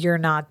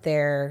not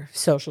their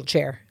social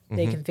chair.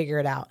 They can figure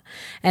it out.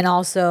 And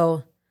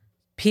also,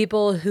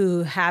 people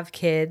who have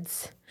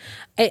kids,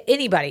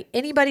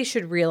 anybody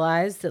should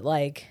realize that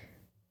like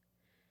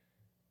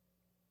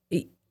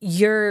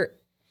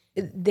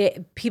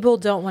people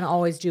don't want to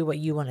always do what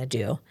you want to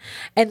do.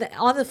 And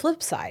on the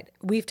flip side,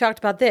 we've talked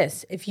about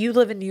this. If you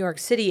live in New York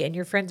City and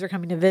your friends are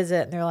coming to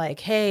visit and they're like,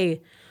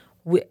 hey,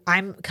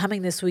 I'm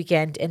coming this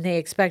weekend, and they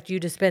expect you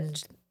to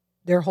spend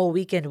their whole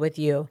weekend with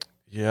you.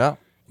 Yeah.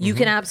 You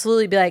can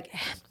absolutely be like,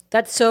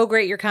 that's so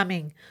great you're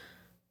coming.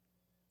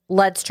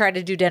 Let's try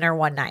to do dinner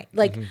one night.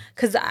 Like,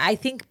 because I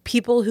think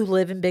people who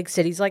live in big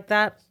cities like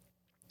that,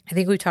 I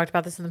think we've talked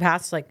about this in the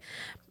past, like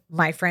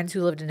my friends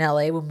who lived in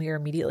LA when we were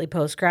immediately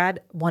post-grad,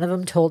 one of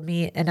them told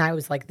me, and I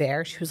was like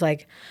there, she was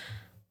like,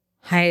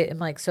 hi, I'm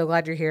like, so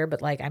glad you're here,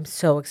 but like, I'm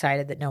so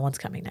excited that no one's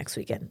coming next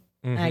weekend.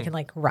 And I can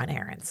like run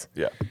errands.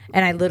 Yeah.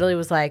 And I literally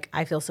was like,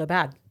 I feel so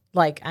bad.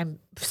 Like, I'm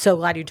so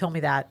glad you told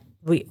me that.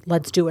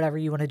 Let's do whatever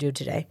you want to do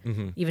today,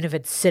 even if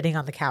it's sitting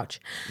on the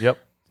couch. Yep.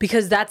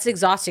 Because that's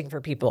exhausting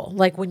for people.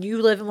 Like when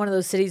you live in one of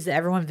those cities that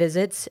everyone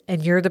visits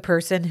and you're the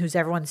person who's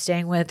everyone's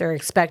staying with or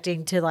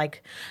expecting to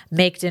like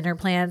make dinner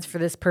plans for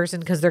this person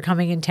because they're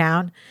coming in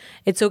town,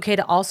 it's okay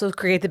to also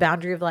create the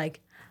boundary of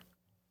like,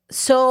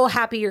 so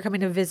happy you're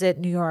coming to visit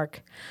New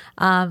York.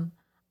 I've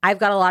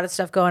got a lot of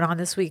stuff going on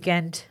this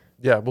weekend.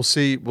 Yeah, we'll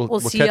see. We'll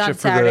see catch you on you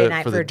Saturday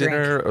night for the for a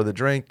dinner drink. or the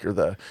drink or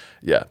the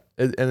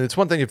And it's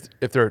one thing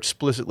if they're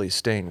explicitly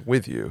staying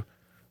with you,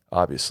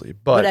 obviously.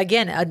 But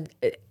again,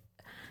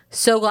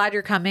 so glad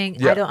you're coming.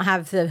 Yeah. I don't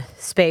have the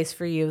space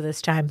for you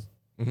this time.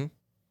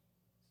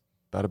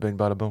 Bada bing,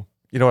 bada boom.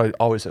 You know what I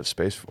always have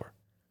space for?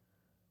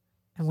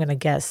 I'm going to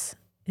guess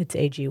it's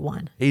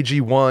AG1.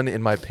 AG1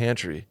 in my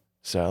pantry,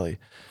 Sally.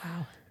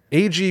 Wow.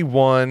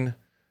 AG1,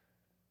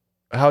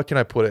 how can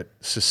I put it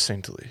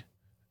succinctly?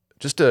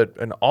 Just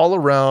an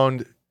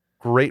all-around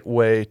great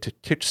way to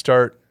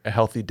kickstart a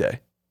healthy day.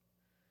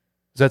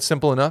 Is that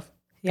simple enough?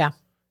 Yeah.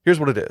 Here's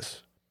what it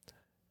is.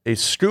 A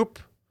scoop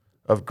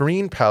of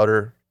green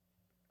powder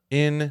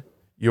in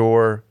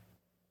your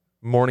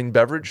morning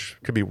beverage.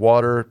 Could be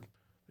water.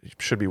 It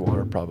should be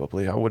water,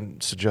 probably. I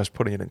wouldn't suggest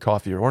putting it in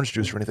coffee or orange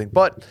juice or anything.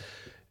 But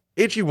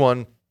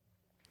AG1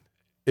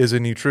 is a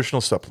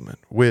nutritional supplement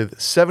with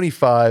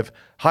 75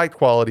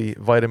 high-quality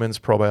vitamins,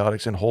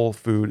 probiotics, and whole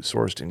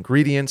food-sourced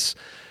ingredients.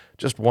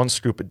 Just one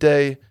scoop a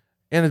day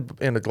and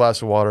a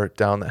glass of water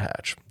down the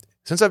hatch.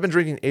 Since I've been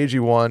drinking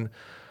AG1, I've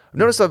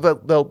noticed I've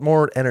felt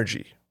more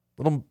energy,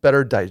 a little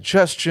better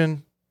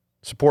digestion,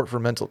 support for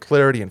mental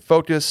clarity and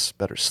focus,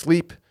 better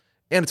sleep,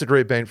 and it's a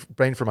great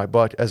bang for my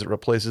buck as it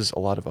replaces a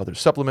lot of other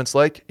supplements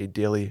like a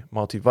daily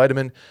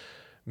multivitamin,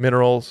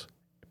 minerals,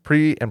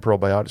 pre and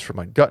probiotics for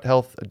my gut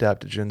health,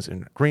 adaptogens,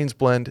 and greens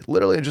blend,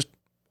 literally just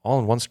all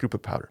in one scoop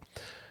of powder.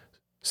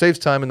 Saves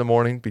time in the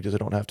morning because I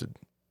don't have to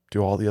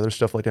do all the other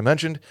stuff like I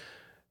mentioned.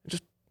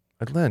 Just,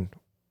 Lynn,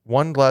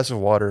 one glass of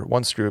water,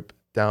 one scoop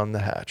down the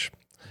hatch.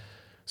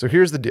 So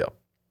here's the deal.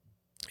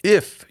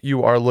 If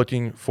you are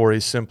looking for a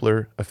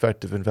simpler,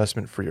 effective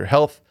investment for your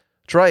health,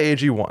 try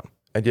AG1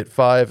 and get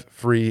 5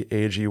 free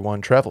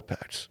AG1 travel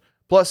packs,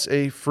 plus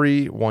a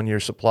free 1-year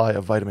supply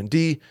of vitamin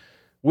D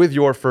with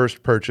your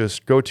first purchase.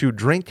 Go to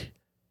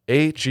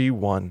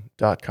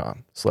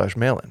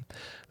drinkag1.com/mailin.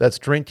 That's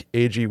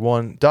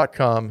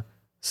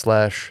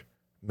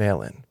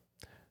drinkag1.com/mailin.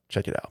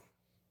 Check it out.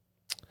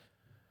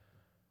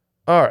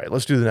 All right,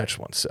 let's do the next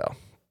one, Sal.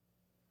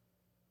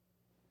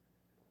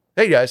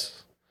 Hey,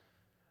 guys.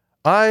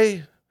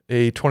 I,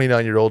 a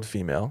 29-year-old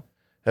female,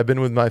 have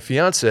been with my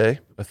fiancé,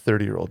 a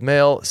 30-year-old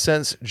male,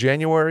 since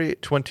January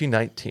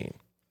 2019.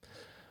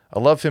 I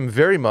love him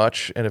very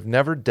much and have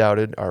never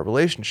doubted our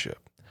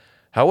relationship.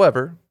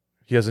 However,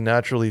 he has a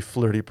naturally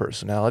flirty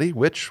personality,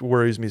 which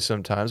worries me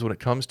sometimes when it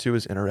comes to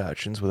his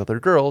interactions with other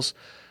girls.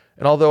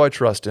 And although I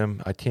trust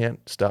him, I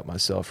can't stop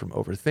myself from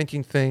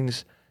overthinking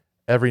things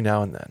every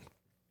now and then.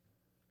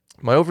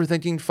 My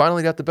overthinking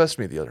finally got the best of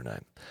me the other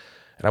night.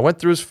 And I went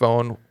through his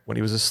phone when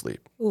he was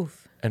asleep.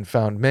 Oof. And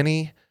found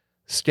many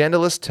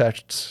scandalous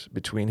texts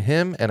between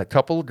him and a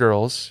couple of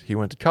girls he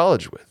went to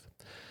college with.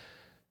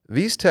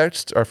 These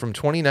texts are from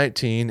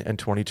 2019 and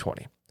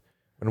 2020,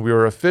 when we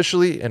were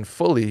officially and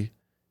fully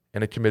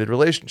in a committed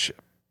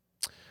relationship.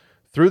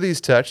 Through these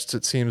texts,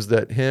 it seems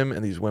that him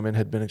and these women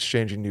had been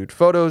exchanging nude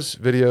photos,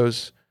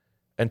 videos,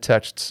 and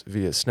texts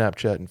via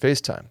Snapchat and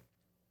FaceTime.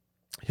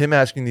 Him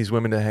asking these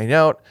women to hang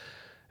out,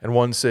 and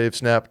one saved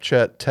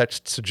Snapchat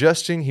text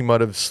suggesting he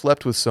might have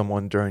slept with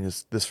someone during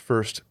this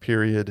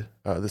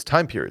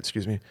time period,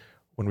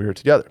 when we were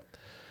together.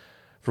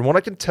 From what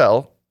I can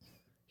tell,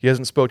 he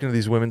hasn't spoken to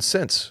these women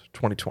since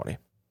 2020.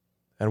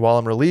 And while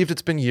I'm relieved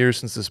it's been years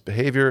since this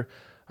behavior,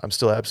 I'm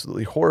still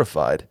absolutely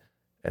horrified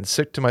and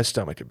sick to my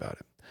stomach about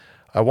it.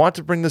 I want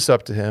to bring this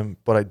up to him,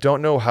 but I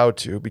don't know how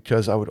to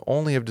because I would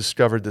only have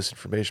discovered this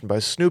information by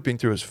snooping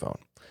through his phone.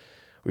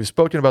 We've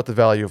spoken about the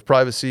value of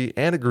privacy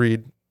and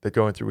agreed that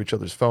going through each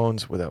other's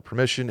phones without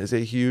permission is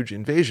a huge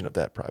invasion of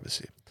that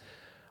privacy.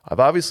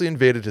 I've obviously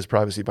invaded his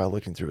privacy by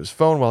looking through his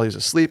phone while he's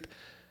asleep,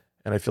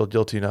 and I feel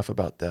guilty enough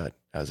about that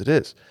as it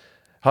is.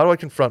 How do I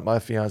confront my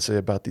fiancé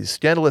about these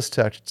scandalous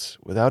texts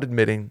without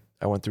admitting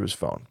I went through his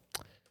phone?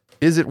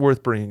 Is it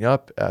worth bringing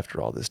up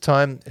after all this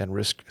time and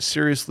risk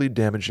seriously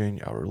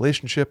damaging our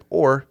relationship,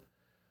 or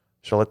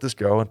shall I let this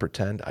go and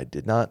pretend I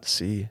did not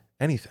see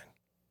anything?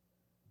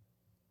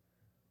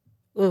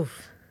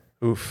 Oof.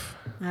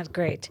 Not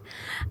great.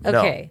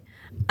 Okay.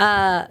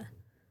 No.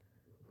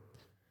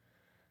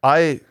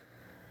 My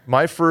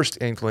first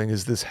inkling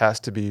is this has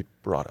to be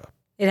brought up.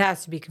 It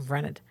has to be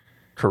confronted.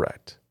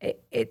 Correct.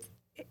 It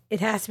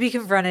has to be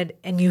confronted,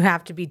 and you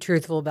have to be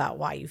truthful about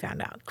why you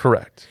found out.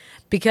 Correct.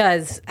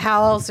 Because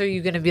how else are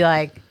you going to be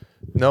like,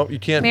 no, you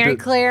can't. Mary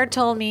Claire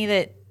told me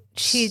that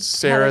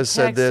Sarah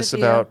said this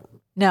about.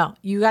 No,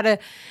 you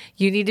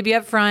need to be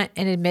upfront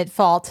and admit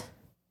fault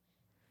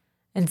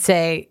and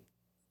say,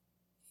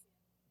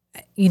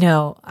 we need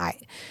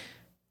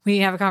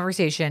to have a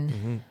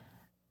conversation.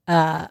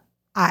 Mm-hmm.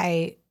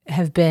 I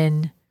have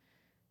been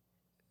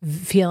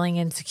feeling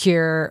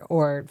insecure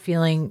or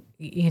feeling,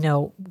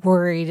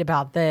 worried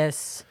about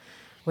this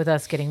with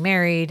us getting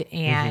married.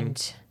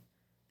 And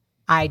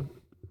I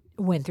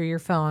went through your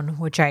phone,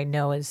 which I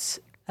know is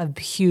a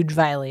huge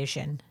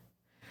violation.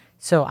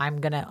 So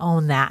I'm going to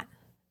own that.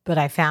 But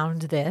I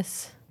found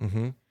this.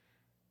 Mm-hmm.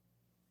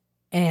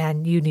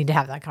 And you need to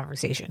have that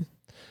conversation.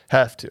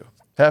 Have to.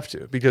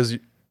 Because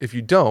if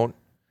you don't,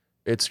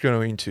 it's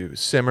going to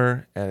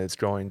simmer and it's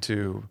going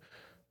to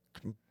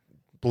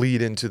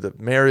bleed into the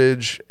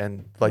marriage.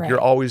 And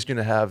You're always going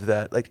to have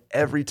that,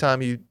 every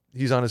time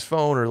he's on his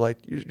phone, or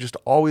you're just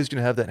always going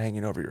to have that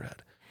hanging over your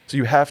head. So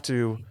you have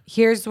to.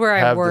 Here's where I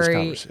have this worry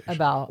conversation.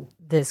 about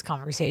this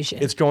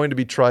conversation. It's going to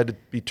be tried to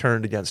be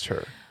turned against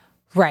her,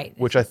 right.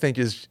 which I think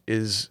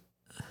is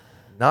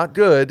not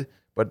good,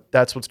 but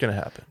that's what's going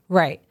to happen.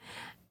 Right.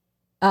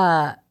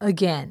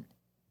 Again,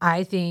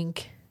 I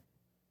think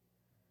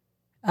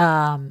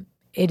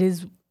it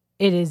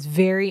is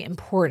very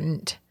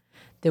important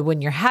that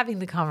when you're having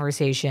the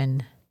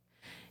conversation,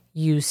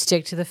 you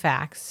stick to the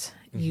facts.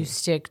 You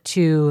stick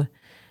to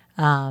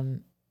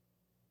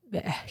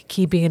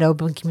keeping an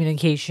open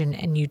communication,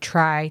 and you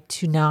try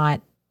to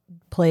not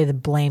play the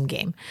blame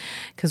game.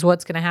 Because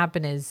what's going to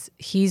happen is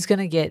he's going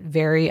to get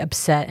very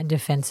upset and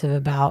defensive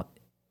about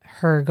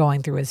her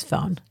going through his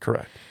phone.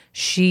 Correct.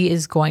 She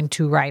is going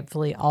to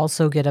rightfully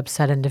also get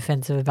upset and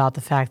defensive about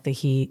the fact that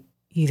he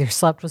either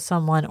slept with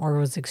someone or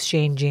was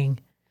exchanging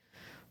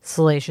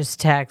salacious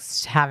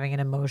texts, having an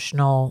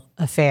emotional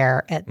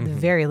affair at the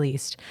very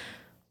least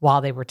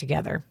while they were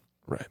together.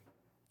 Right.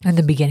 In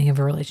the beginning of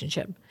a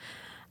relationship.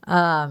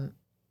 And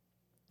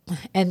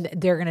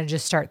they're going to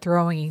just start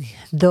throwing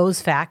those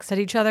facts at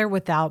each other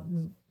without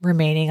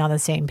remaining on the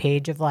same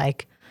page of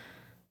like,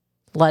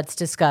 let's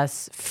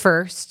discuss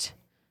first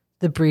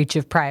the breach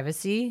of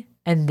privacy,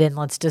 and then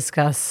let's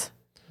discuss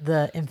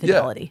the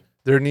infidelity. Yeah.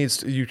 There needs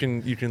to, you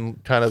can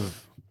kind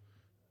of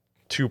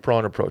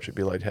two-pronged approach it.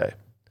 Be like, hey,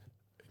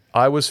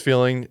 I was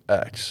feeling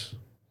X.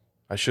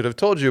 I should have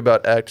told you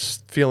about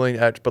X, feeling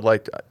X, but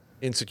like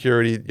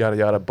insecurity, yada,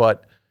 yada,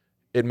 but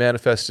it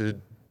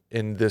manifested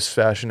in this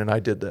fashion and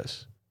I did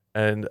this.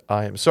 And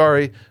I am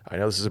sorry. I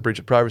know this is a breach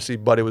of privacy,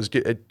 but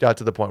it got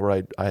to the point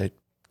where I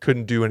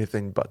couldn't do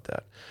anything but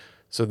that.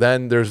 So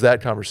then there's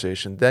that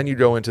conversation. Then you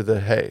go into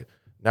the, hey,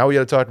 now we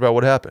got to talk about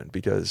what happened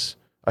because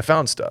I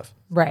found stuff.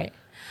 Right.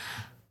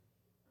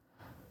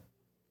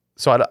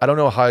 So I don't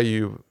know how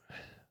you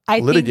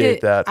litigate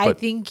that. I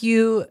think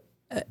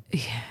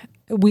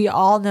we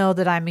all know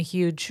that I'm a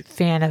huge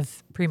fan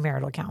of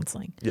premarital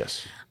counseling.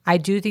 Yes. I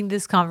do think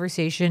this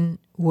conversation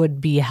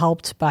would be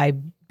helped by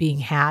being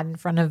had in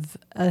front of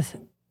a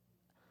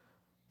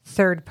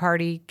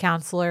third-party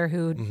counselor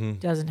who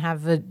doesn't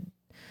have a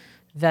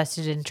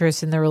vested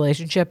interest in the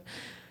relationship.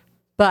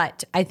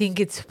 But I think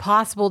it's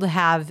possible to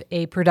have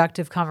a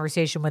productive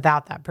conversation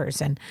without that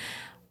person.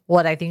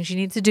 What I think she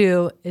needs to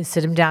do is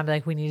sit him down and be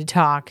like, we need to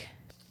talk.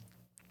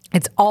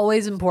 It's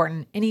always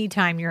important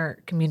anytime you're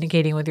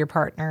communicating with your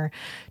partner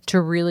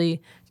to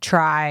really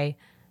try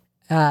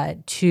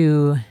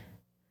to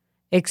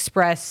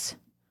express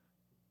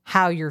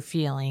how you're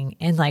feeling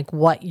and like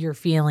what your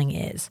feeling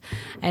is.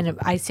 And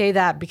I say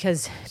that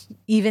because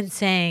even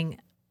saying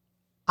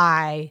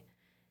I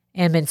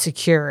am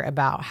insecure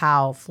about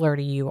how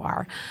flirty you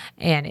are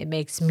and it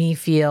makes me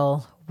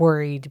feel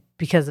worried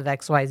because of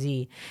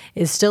XYZ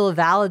is still a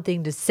valid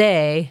thing to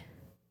say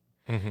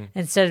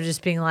instead of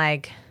just being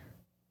like,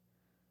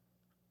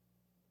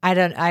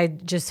 I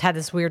just had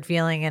this weird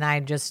feeling and I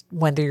just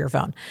went through your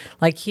phone.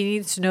 Like he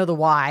needs to know the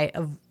why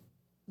of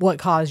what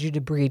caused you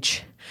to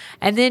breach.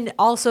 And then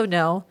also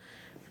know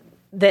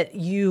that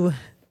you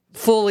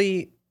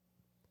fully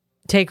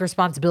take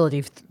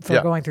responsibility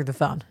for going through the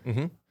phone.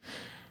 Mm-hmm.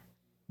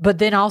 But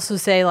then also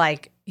say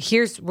like,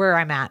 here's where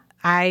I'm at.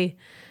 I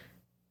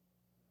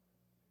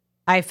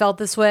felt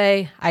this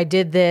way. I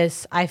did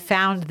this. I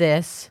found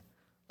this.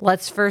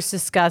 Let's first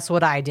discuss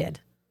what I did.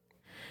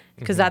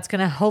 Because that's going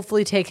to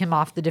hopefully take him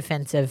off the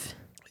defensive.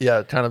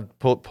 Yeah, kind of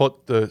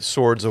put the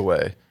swords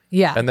away.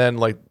 Yeah. And then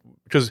like,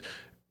 because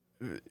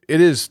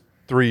it is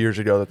 3 years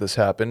ago that this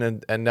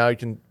happened. And now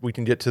we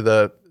can get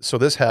to so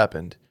this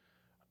happened.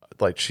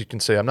 Like she can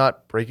say, I'm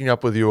not breaking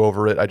up with you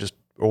over it. I just,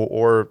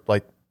 or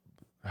like,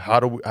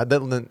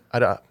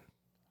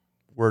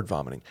 word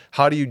vomiting.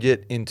 How do you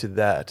get into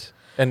that?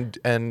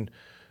 And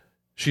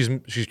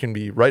she can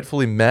be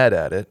rightfully mad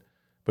at it,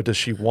 but does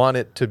she want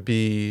it to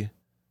be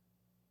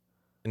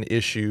an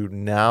issue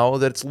now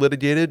that it's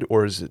litigated,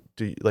 or is it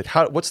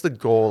what's the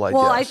goal? I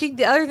guess. I think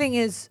the other thing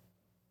is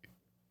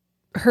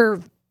her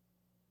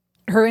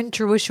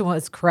intuition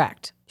was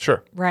correct.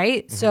 Sure.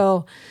 Right?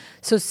 Mm-hmm.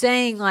 So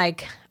saying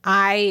like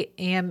I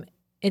am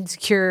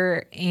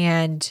insecure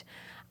and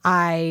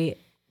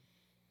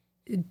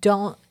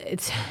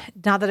it's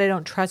not that I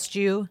don't trust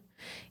you,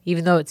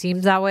 even though it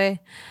seems that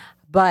way,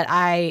 but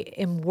I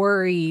am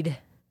worried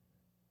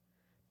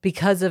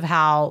because of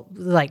how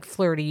like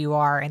flirty you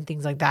are and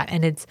things like that.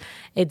 And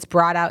it's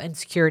brought out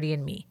insecurity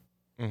in me.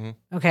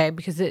 Mm-hmm. Okay.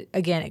 Because it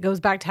goes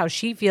back to how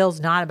she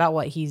feels, not about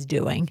what he's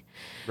doing.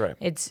 Right.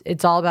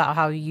 It's all about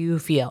how you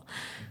feel.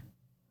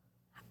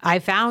 I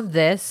found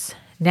this.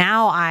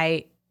 Now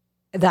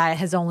that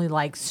has only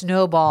like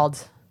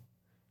snowballed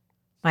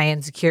my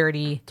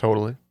insecurity.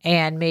 Totally.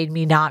 And made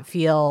me not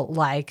feel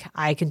like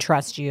I can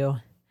trust you.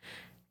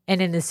 And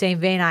in the same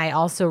vein, I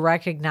also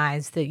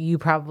recognize that you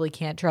probably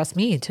can't trust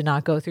me to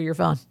not go through your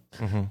phone.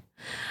 Mm-hmm.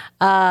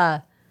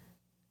 And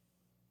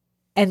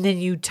then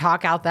you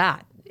talk out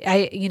that.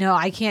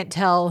 I can't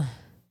tell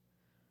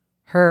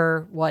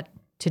her what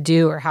to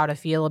do or how to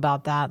feel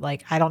about that.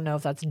 Like, I don't know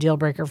if that's a deal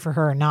breaker for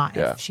her or not.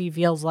 Yeah. If she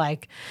feels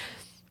like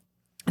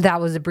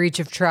that was a breach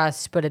of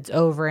trust, but it's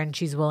over and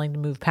she's willing to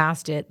move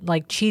past it.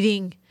 Like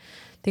cheating,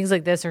 things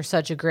like this are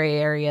such a gray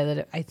area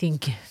that I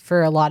think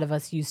for a lot of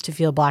us used to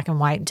feel black and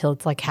white until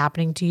it's like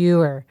happening to you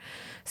or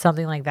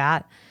something like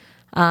that.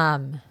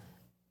 I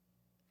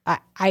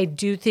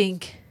do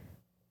think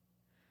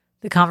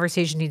the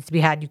conversation needs to be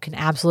had. You can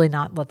absolutely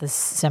not let this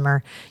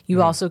simmer.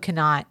 You also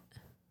cannot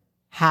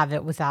have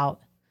it without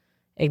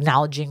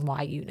acknowledging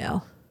why you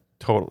know.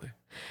 Totally.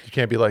 You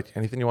can't be like,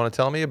 anything you want to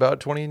tell me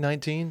about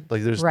 2019?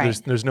 Like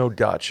there's no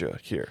gotcha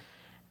here.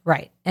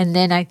 Right. And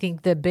then I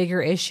think the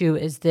bigger issue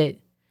is that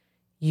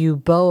you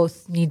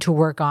both need to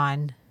work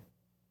on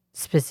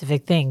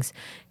specific things.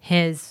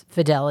 His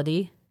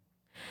fidelity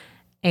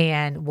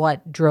and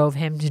what drove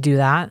him to do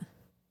that.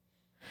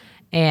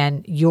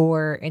 And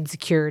your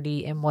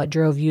insecurity and what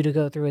drove you to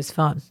go through his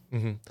phone.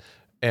 Mm-hmm.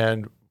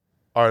 And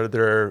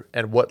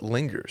what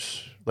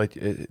lingers? Like,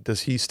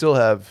 does he still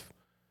have,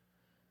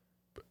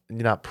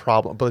 not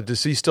problem, but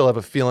does he still have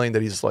a feeling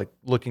that he's like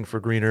looking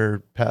for greener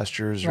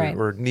pastures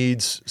or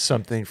needs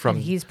something from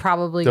and he's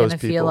probably going to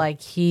feel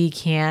like he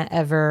can't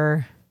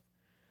ever,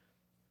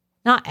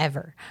 not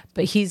ever,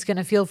 but he's going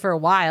to feel for a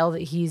while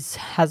that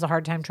has a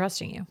hard time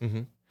trusting you.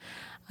 Mm-hmm.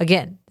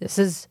 Again, this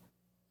is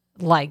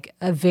like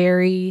a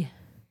very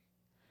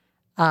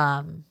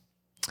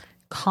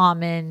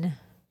common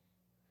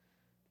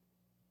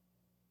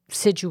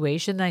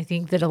situation I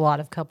think that a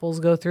lot of couples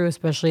go through,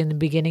 especially in the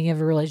beginning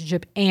of a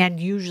relationship and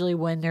usually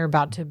when they're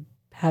about to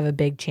have a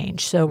big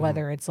change. So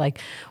whether it's like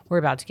we're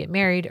about to get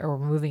married or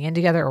we're moving in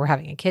together or we're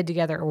having a kid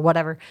together or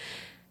whatever,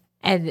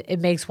 and it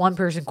makes one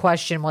person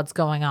question what's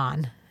going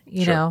on,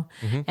 you know?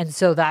 Mm-hmm. And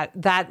so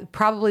that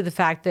probably the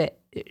fact that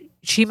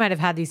she might have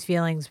had these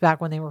feelings back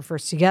when they were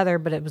first together,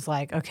 but it was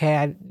like, okay,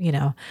 I'm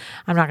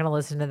not going to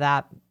listen to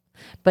that.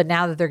 But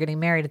now that they're getting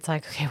married, it's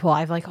like, okay, well,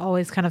 I've like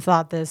always kind of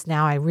thought this.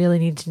 Now I really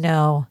need to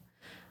know.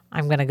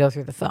 I'm going to go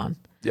through the phone.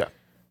 Yeah.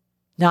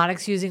 Not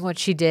excusing what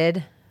she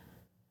did,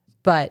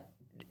 but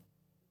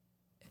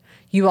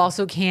you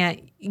also can't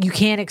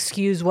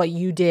excuse what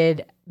you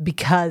did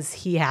because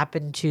he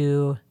happened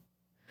to,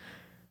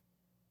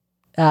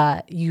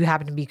 you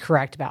happen to be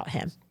correct about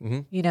him. Mm-hmm.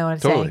 You know what I'm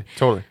saying?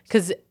 Totally.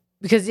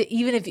 Because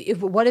even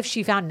if what if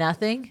she found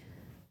nothing?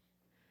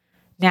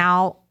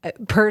 Now,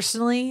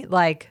 personally,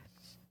 like,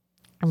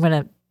 I'm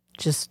going to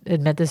just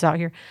admit this out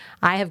here.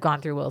 I have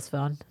gone through Will's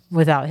phone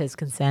without his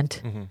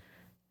consent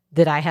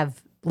that I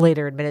have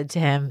later admitted to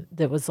him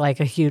that was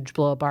like a huge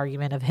blow up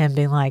argument of him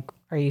being like,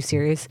 are you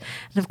serious?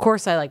 And of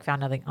course I like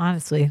found nothing.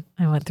 Honestly,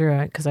 I went through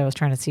it because I was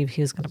trying to see if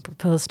he was going to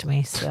propose to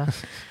me. So,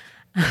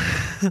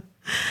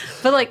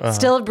 but like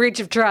still a breach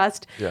of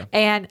trust. Yeah.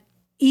 And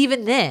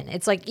even then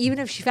it's like, even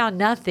if she found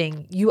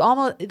nothing, you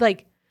almost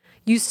like,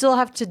 you still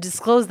have to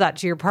disclose that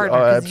to your partner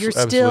because you're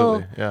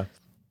still, you're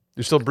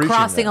still breaching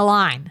crossing a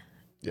line,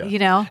 you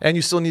know? And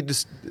you still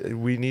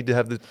we need to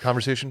have the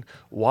conversation.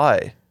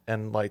 Why?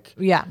 And like,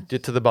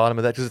 get to the bottom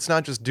of that. Cause it's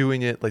not just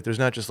doing it. Like, there's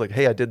not just like,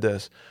 hey, I did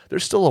this.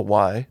 There's still a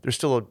why. There's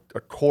still a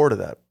core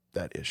to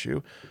that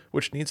issue,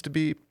 which needs to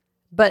be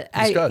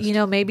discussed.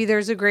 Maybe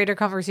there's a greater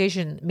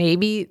conversation.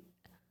 Maybe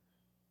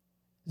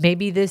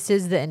this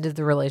is the end of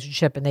the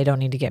relationship and they don't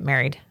need to get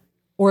married.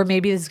 Or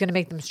maybe this is going to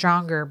make them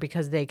stronger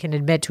because they can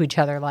admit to each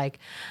other, like,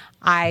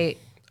 I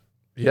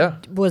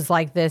was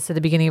like this at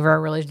the beginning of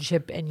our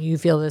relationship and you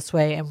feel this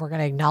way, and we're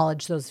going to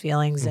acknowledge those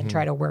feelings and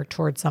try to work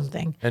towards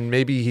something. And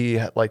maybe he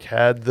had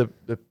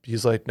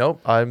he's like,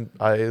 nope,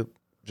 I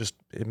just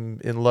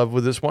am in love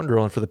with this one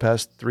girl, and for the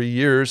past 3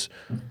 years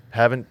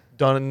haven't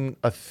done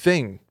a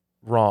thing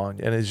wrong,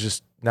 and it's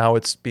just now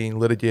it's being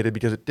litigated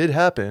because it did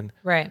happen,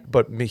 right?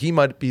 But he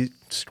might be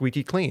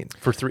squeaky clean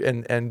for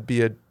 3 and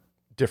be a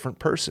different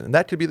person, and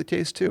that could be the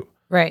case too,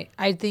 right?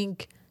 I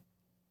think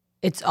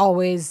it's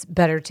always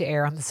better to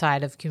err on the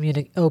side of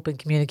open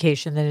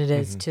communication than it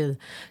is to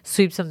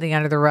sweep something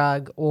under the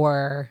rug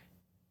or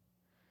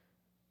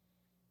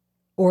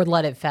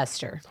let it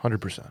fester.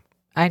 100%.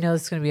 I know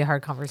it's going to be a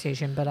hard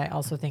conversation, but I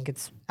also think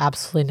it's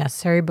absolutely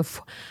necessary.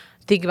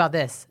 Think about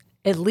this.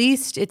 At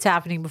least it's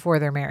happening before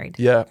they're married.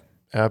 Yeah,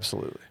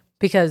 absolutely.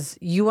 Because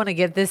you want to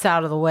get this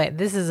out of the way.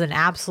 This is an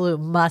absolute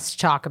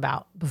must talk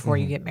about before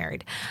you get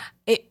married.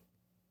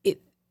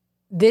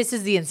 This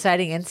is the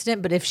inciting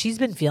incident, but if she's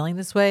been feeling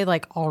this way,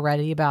 like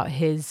already about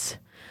his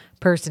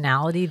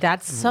personality,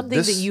 that's something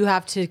that you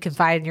have to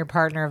confide in your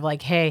partner of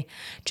like, hey,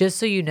 just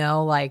so you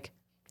know, like,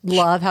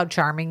 love how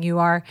charming you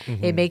are.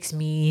 It makes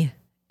me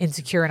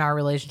insecure in our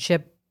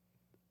relationship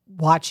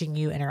watching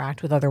you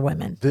interact with other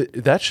women.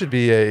 That should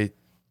be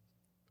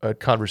a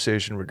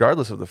conversation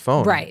regardless of the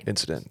phone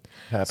incident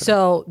happening.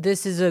 So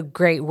this is a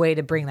great way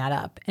to bring that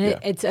up. And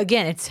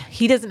it's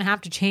he doesn't have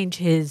to change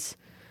his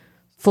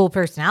full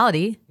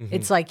personality.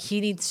 It's like he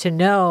needs to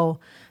know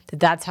that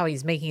that's how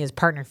he's making his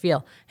partner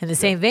feel. In the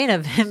same vein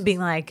of him being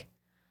like,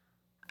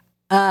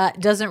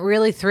 doesn't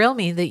really thrill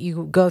me that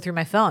you go through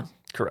my phone.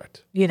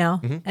 Correct.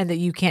 And that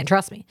you can't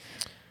trust me.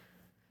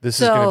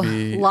 This is going to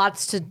be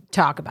lots to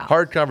talk about.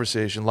 Hard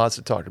conversation, lots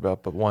to talk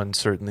about, but one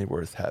certainly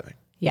worth having.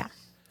 Yeah.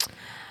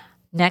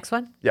 Next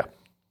one? Yeah.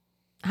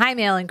 Hi,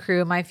 Mail and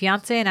Crew. My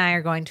fiance and I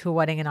are going to a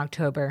wedding in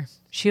October.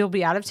 She will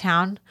be out of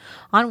town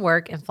on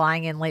work and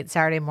flying in late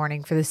Saturday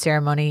morning for the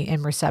ceremony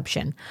and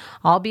reception.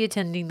 I'll be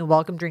attending the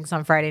welcome drinks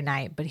on Friday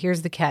night, but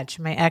here's the catch.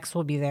 My ex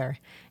will be there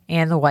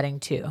and the wedding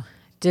too.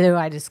 Do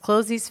I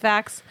disclose these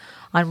facts?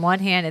 On one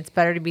hand, it's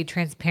better to be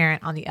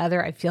transparent. On the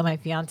other, I feel my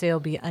fiance will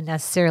be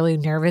unnecessarily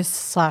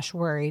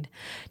nervous/worried.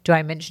 Do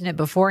I mention it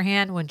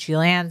beforehand when she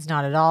lands?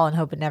 Not at all, and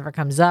hope it never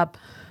comes up.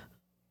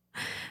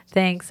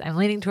 Thanks. I'm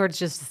leaning towards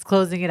just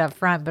disclosing it up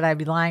front, but I'd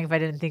be lying if I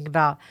didn't think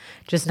about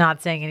just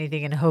not saying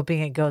anything and hoping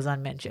it goes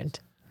unmentioned.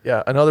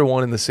 Yeah, another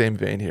one in the same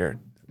vein here.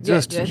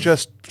 Just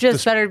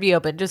better to be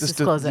open. Just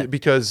disclose it.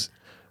 Because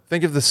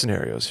think of the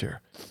scenarios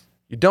here.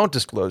 You don't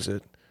disclose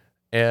it,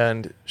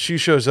 and she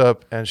shows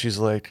up and she's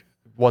like,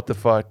 "What the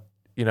fuck?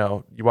 Why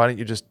don't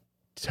you just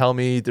tell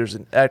me there's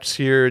an ex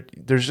here?"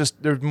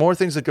 There's more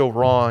things that go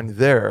wrong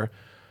there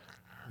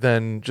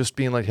than just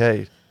being like,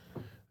 "Hey,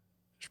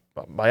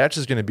 my ex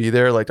is going to be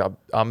there. Like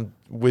I'm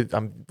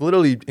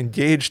literally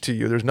engaged to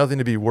you. There's nothing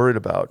to be worried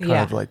about." Kind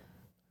of like,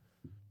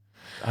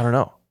 I don't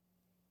know.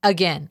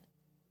 Again,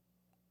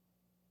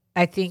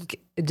 I think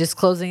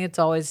disclosing it's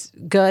always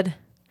good.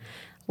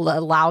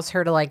 Allows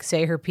her to like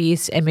say her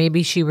piece, and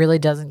maybe she really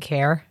doesn't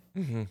care.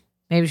 Mm-hmm.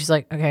 Maybe she's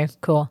like, okay,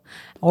 cool.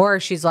 Or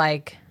she's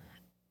like,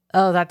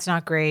 oh, that's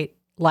not great.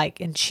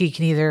 Like, and she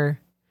can either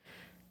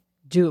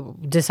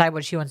decide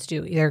what she wants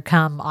to do, either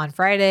come on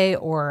Friday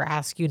or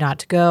ask you not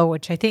to go,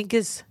 which I think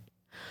is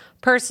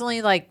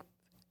personally like,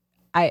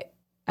 I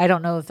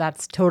don't know if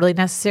that's totally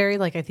necessary.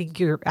 Like, I think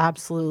you're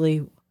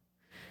absolutely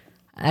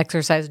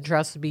exercise and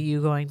trust would be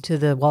you going to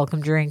the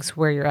welcome drinks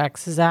where your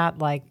ex is at.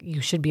 Like, you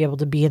should be able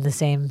to be in the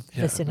same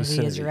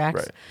vicinity as your ex.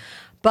 Right.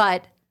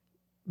 But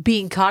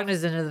being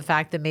cognizant of the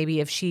fact that maybe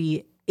if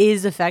she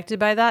is affected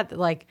by that,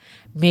 like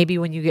maybe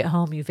when you get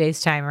home, you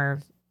FaceTime her,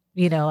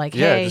 like,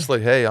 hey. Just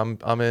like, hey, I'm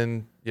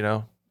in,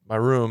 my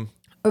room.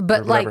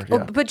 But like,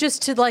 but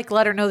just to like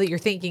let her know that you're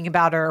thinking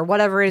about her or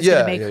whatever it is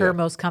going to make her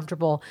most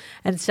comfortable,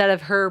 instead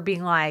of her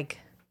being like,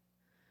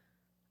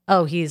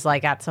 oh, he's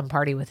like at some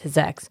party with his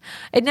ex.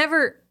 It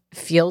never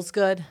feels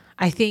good.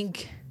 I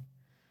think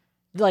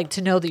like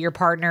to know that your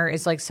partner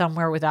is like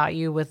somewhere without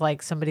you with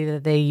like somebody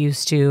that they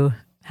used to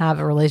have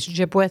a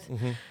relationship with.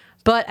 Mm-hmm.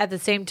 But at the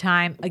same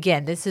time,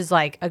 again, this is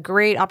like a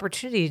great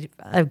opportunity,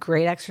 a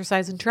great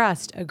exercise in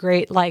trust, a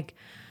great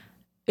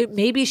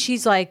maybe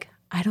she's like,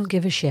 I don't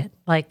give a shit.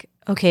 Like,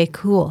 okay,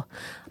 cool.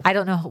 I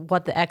don't know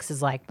what the ex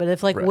is like, but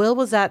if like Will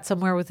was at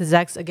somewhere with his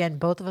ex, again,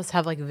 both of us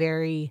have like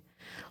very,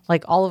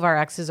 like all of our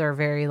exes are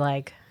very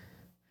like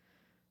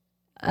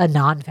a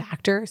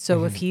non-factor.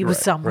 So if he was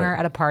somewhere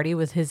at a party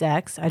with his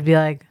ex, I'd be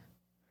like,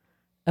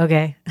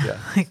 okay. Yeah.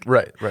 Like,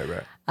 right.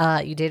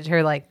 You dated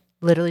her like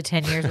literally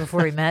 10 years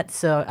before we met,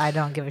 so I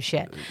don't give a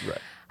shit. Right.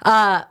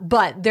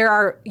 But there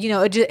are,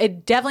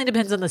 it definitely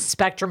depends on the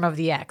spectrum of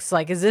the ex.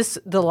 Like, is this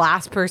the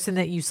last person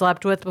that you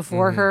slept with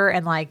before her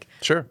and like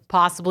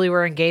possibly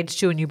were engaged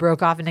to and you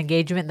broke off an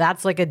engagement?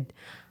 That's like a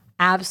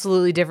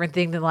absolutely different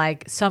thing than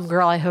like some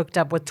girl I hooked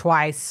up with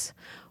twice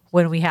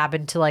when we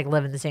happened to like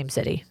live in the same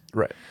city.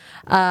 Right.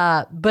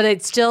 But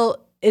it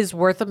still is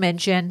worth a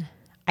mention.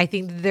 I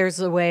think that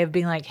there's a way of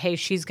being like, hey,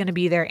 she's going to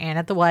be there and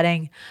at the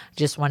wedding.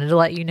 Just wanted to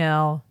let you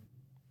know.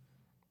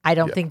 I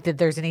don't think that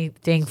there's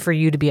anything for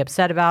you to be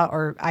upset about,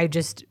 or I would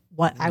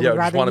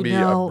rather you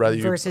know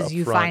versus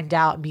you find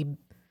out and be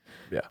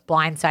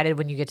blindsided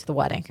when you get to the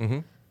wedding. Mm-hmm.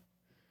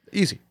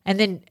 Easy. And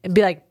then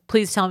be like,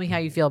 please tell me how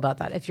you feel about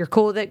that. If you're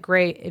cool with it,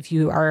 great. If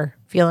you are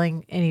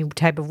feeling any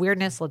type of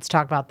weirdness, let's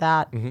talk about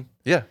that. Mm-hmm.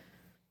 Yeah.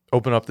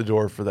 Open up the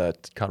door for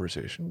that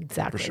conversation.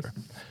 Exactly. For sure.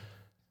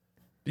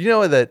 Do you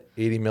know that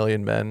 80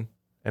 million men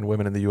and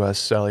women in the U.S.,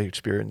 Sally,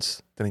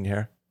 experience thinning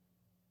hair?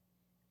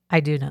 I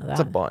do know that.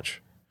 That's a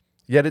bunch.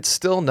 Yet it's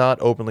still not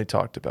openly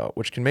talked about,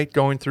 which can make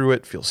going through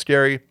it feel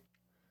scary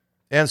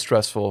and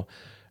stressful,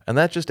 and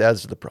that just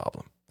adds to the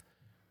problem.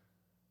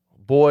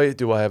 Boy,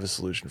 do I have a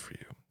solution for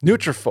you.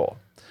 Nutrafol,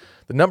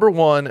 the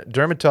 #1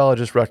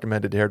 dermatologist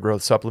recommended hair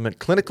growth supplement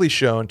clinically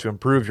shown to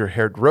improve your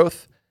hair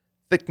growth,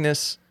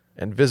 thickness,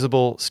 and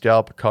visible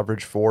scalp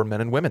coverage for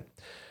men and women.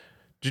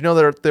 Do you know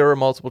that there are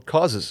multiple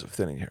causes of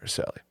thinning hair,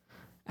 Sally?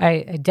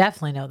 I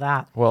definitely know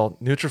that. Well,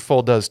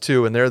 Nutrafol does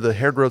too, and they're the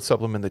hair growth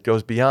supplement that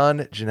goes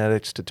beyond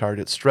genetics to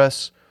target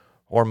stress,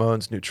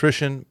 hormones,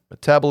 nutrition,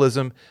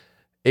 metabolism,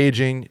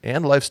 aging,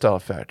 and lifestyle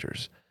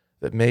factors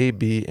that may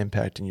be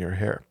impacting your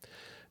hair.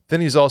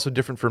 Thinning is also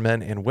different for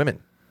men and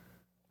women.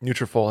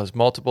 Nutrafol has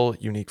multiple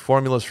unique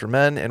formulas for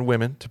men and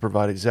women to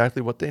provide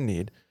exactly what they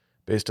need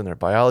based on their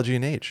biology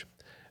and age.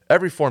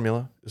 Every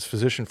formula is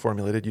physician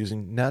formulated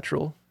using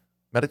natural,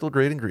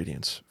 medical-grade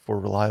ingredients for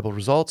reliable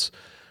results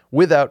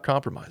without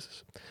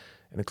compromises.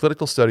 And in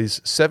clinical studies,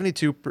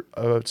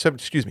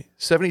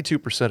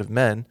 72% of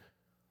men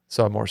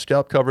saw more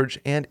scalp coverage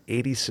and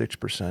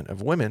 86%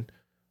 of women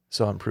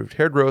saw improved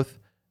hair growth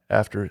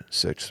after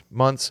 6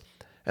 months,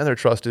 and they're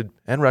trusted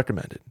and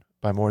recommended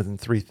by more than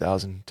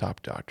 3,000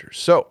 top doctors.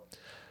 So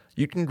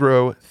you can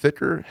grow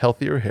thicker,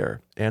 healthier hair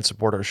and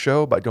support our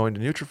show by going to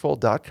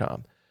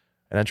Nutrafol.com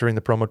and entering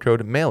the promo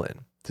code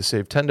MAILIN to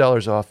save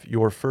 $10 off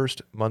your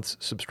first month's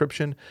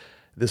subscription.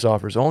 This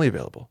offer is only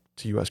available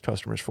to U.S.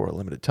 customers for a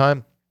limited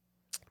time.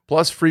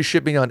 Plus free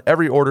shipping on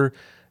every order.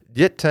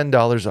 Get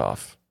 $10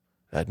 off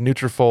at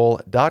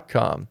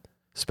Nutrafol.com,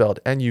 spelled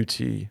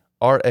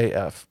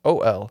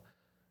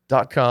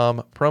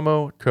Nutrafol.com,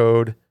 promo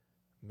code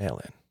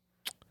mailin.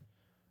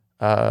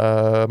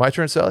 My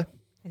turn, Sally?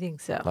 I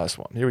think so. Last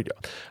one. Here we go.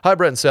 Hi,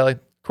 Brett and Sally.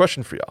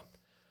 Question for y'all.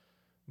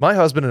 My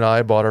husband and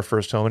I bought our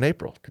first home in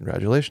April.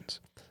 Congratulations.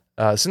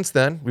 Since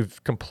then,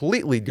 we've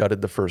completely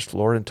gutted the first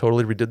floor and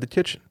totally redid the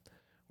kitchen.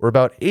 We're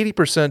about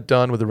 80%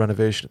 done with the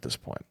renovation at this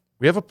point.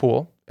 We have a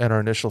pool, and our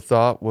initial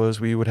thought was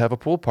we would have a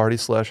pool party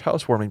 /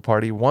 housewarming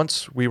party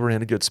once we were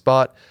in a good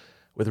spot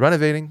with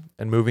renovating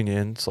and moving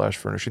in /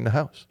 furnishing the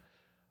house.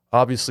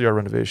 Obviously, our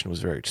renovation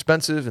was very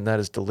expensive, and that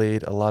has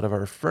delayed a lot of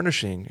our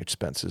furnishing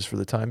expenses for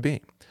the time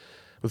being.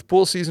 With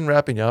pool season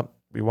wrapping up,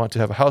 we want to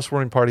have a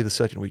housewarming party the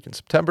second week in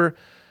September,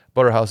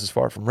 but our house is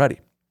far from ready.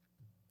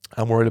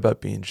 I'm worried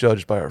about being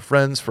judged by our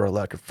friends for our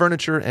lack of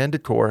furniture and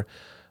decor,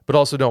 but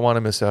also don't want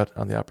to miss out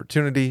on the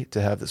opportunity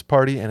to have this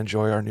party and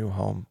enjoy our new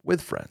home with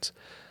friends.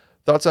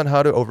 Thoughts on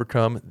how to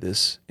overcome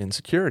this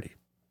insecurity?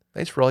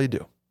 Thanks for all you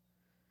do.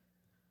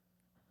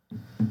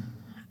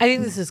 I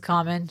think this is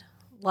common,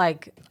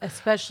 like,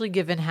 especially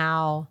given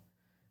how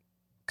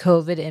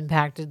COVID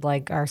impacted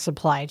like our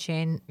supply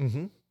chain.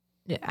 Mm-hmm.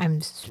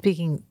 I'm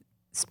speaking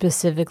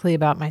specifically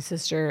about my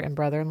sister and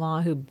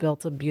brother-in-law who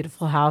built a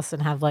beautiful house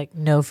and have like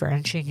no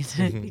furnishing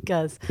in it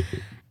because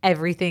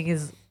everything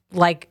is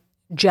like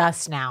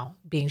just now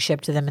being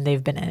shipped to them and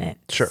they've been in it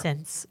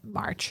since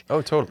March.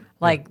 Oh, totally.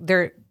 Like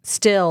they're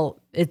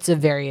still, it's a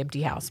very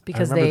empty house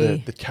because I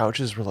remember the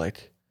couches were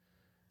like,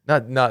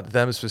 not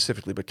them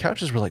specifically, but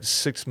couches were like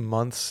 6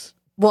 months.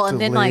 Well,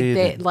 and then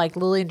like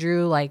Lily and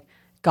Drew like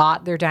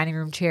got their dining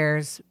room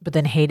chairs, but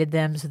then hated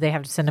them, so they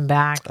have to send them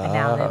back. And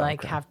now they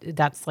like have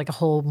that's like a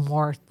whole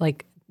more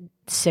like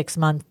 6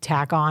 month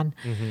tack on.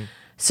 Mm-hmm.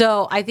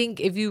 So I think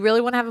if you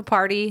really want to have a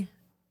party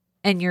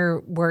and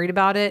you're worried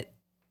about it,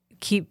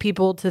 keep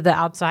people to the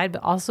outside,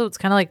 but also it's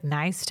kind of like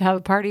nice to have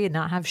a party and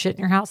not have shit in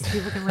your house that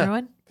people can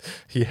ruin.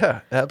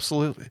 Yeah,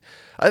 absolutely.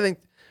 I think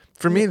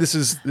for me, this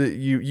is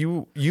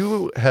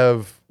you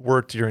have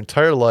worked your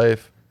entire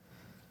life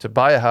to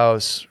buy a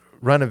house,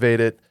 renovate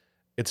it.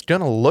 It's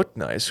going to look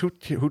nice.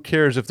 Who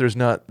cares if there's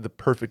not the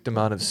perfect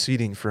amount of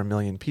seating for 1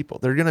 million people?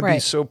 They're going to be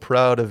so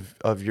proud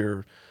of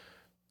your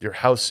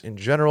house in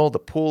general. The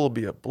pool will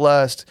be a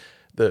blast.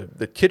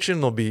 The kitchen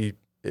will be,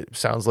 it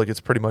sounds like it's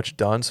pretty much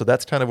done. So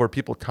that's kind of where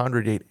people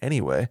congregate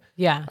anyway.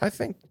 Yeah. I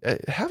think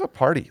have a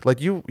party. Like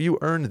you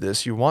earned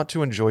this. You want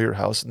to enjoy your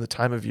house in the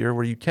time of year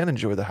where you can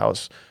enjoy the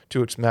house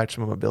to its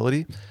maximum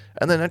ability.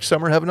 And then next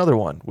summer have another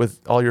one with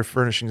all your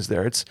furnishings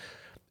there.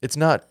 It's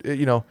not,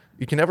 you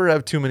can never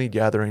have too many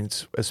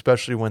gatherings,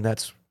 especially when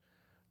that's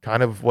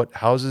kind of what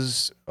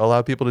houses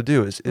allow people to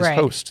do is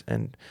host.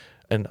 And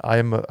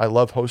I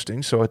love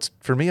hosting. So it's,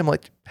 for me, I'm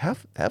like,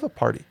 have a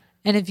party.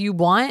 And if you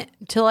want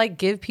to like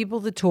give people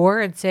the tour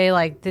and say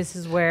like, this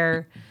is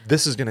where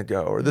this is going to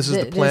go, or this is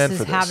the plan for this.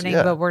 This is happening,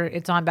 but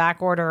it's on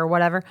back order or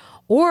whatever,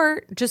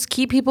 or just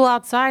keep people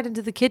outside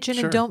into the kitchen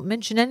and don't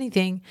mention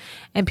anything.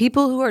 And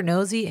people who are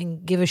nosy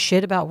and give a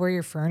shit about where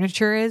your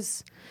furniture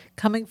is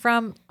coming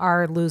from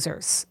are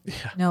losers. Yeah.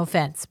 No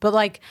offense. But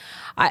like,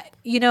 a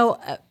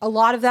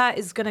lot of that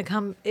is going to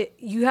come.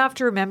 You have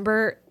to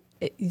remember,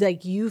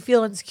 like you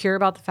feel insecure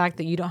about the fact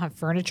that you don't have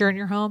furniture in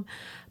your home.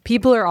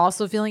 People are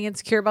also feeling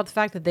insecure about the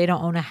fact that they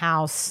don't own a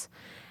house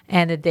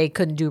and that they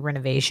couldn't do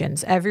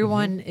renovations.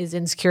 Everyone is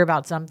insecure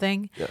about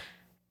something. Yeah.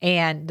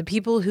 And the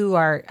people who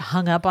are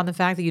hung up on the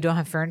fact that you don't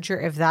have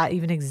furniture, if that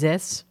even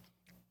exists,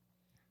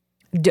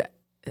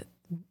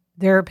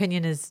 their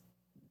opinion is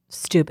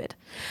stupid.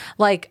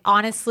 Like,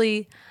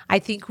 honestly, I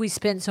think we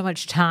spend so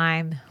much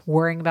time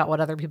worrying about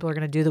what other people are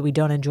going to do that we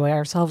don't enjoy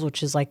ourselves,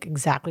 which is like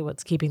exactly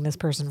what's keeping this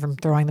person from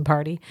throwing the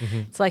party. Mm-hmm.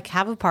 It's like,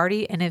 have a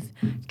party. And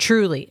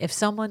if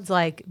someone's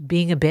like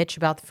being a bitch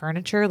about the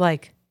furniture,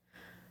 like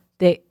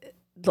they're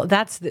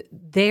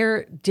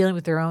dealing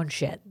with their own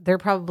shit. They're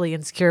probably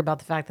insecure about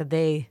the fact that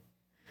they're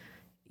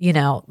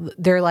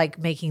like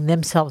making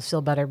themselves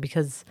feel better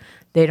because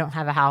they don't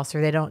have a house,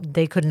 or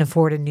they couldn't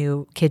afford a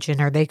new kitchen,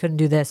 or they couldn't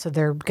do this. So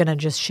they're going to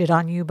just shit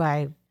on you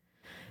by,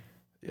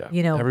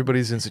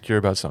 everybody's insecure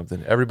about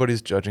something.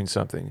 Everybody's judging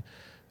something.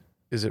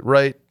 Is it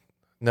right?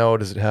 No.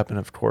 Does it happen?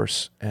 Of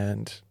course.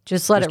 And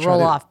just let it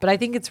roll off. But I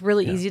think it's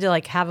really easy to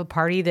like have a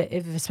party that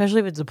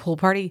especially if it's a pool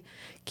party,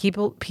 keep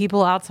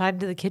people outside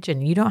into the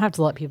kitchen. You don't have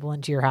to let people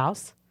into your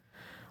house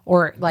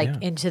or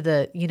like into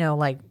the,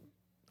 like,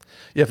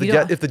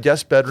 yeah, if the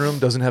guest bedroom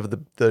doesn't have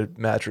the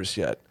mattress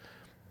yet,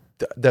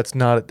 that's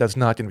not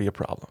going to be a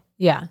problem.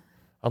 Yeah.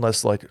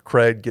 Unless like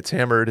Craig gets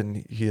hammered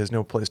and he has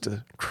no place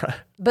to cry.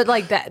 But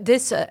like that,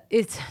 it's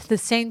the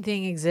same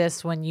thing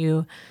exists when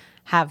you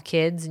have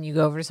kids and you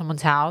go over to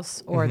someone's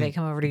house, or they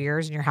come over to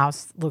yours and your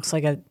house looks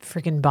like a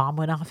freaking bomb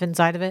went off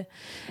inside of it.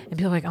 And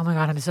people are like, oh my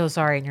God, I'm so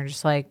sorry. And you're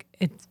just like,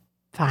 it's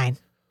fine.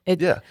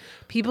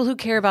 People who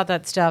care about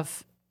that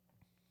stuff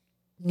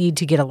need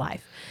to get a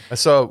life. I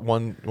saw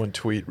one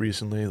tweet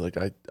recently. Like,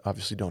 I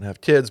obviously don't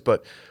have kids,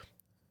 but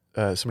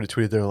somebody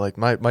tweeted, they're like,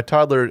 my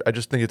toddler, I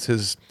just think it's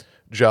his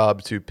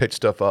job to pick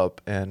stuff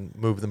up and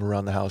move them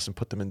around the house and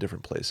put them in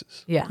different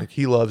places. Yeah. Like,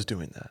 he loves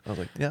doing that. I was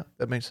like, yeah,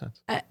 that makes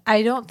sense.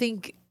 I don't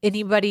think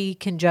anybody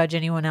can judge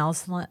anyone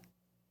else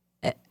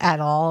at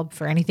all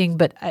for anything,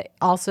 but I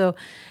also,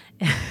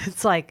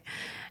 it's like,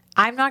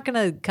 I'm not going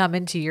to come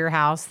into your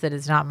house that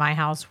is not my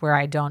house where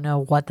I don't know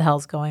what the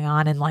hell's going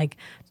on and like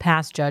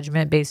pass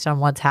judgment based on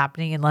what's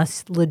happening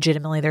unless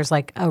legitimately there's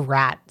like a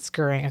rat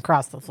scurrying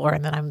across the floor.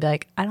 And then I'm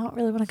like, I don't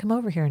really want to come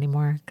over here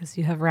anymore because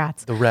you have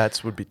rats. The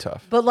rats would be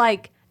tough. But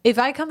like, if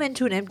I come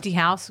into an empty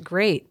house,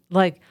 great.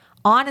 Like,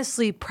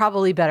 honestly,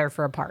 probably better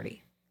for a party.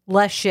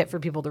 Less shit for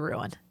people to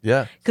ruin.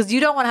 Yeah. Because you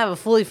don't want to have a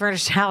fully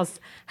furnished house,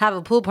 have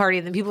a pool party,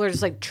 and then people are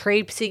just like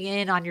traipsing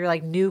in on your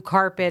like new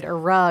carpet or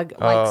rug,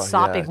 like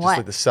sopping wet. Just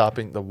like the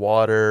sopping, the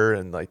water,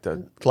 and like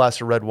the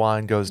glass of red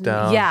wine goes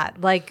down. Yeah.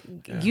 Like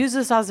use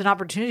this as an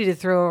opportunity to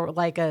throw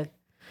like a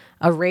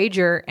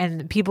rager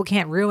and people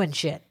can't ruin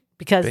shit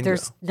because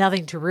there's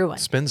nothing to ruin.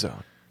 Spin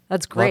zone.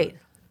 That's great.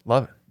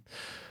 Love it.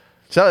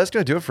 So that's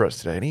going to do it for us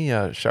today.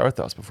 Any shower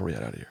thoughts before we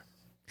head out of here?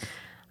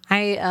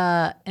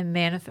 I am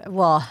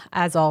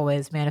as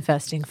always,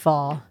 manifesting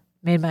fall.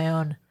 Made my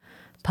own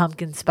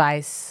pumpkin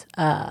spice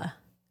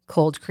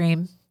cold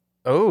cream.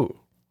 Oh,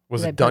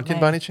 was it Dunkin'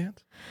 by any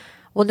chance?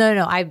 Well,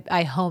 no.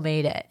 I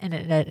homemade it in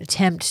an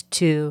attempt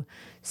to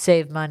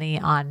save money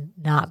on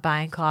not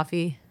buying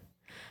coffee.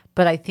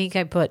 But I think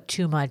I put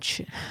too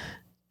much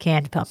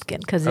canned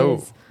pumpkin because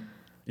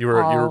you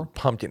were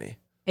pumpkin-y.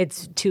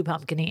 It's too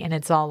pumpkin-y, and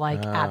it's all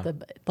like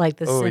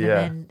the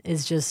cinnamon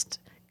is just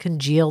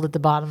congealed at the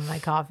bottom of my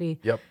coffee.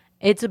 Yep.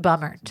 It's a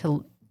bummer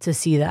to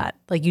see that.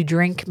 Like, you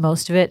drink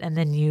most of it and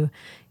then you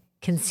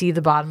can see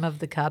the bottom of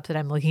the cup that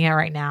I'm looking at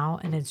right now,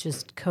 and it's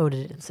just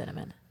coated in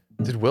cinnamon.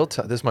 Did Will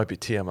this might be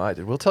TMI.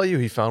 Did Will tell you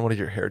he found one of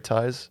your hair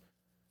ties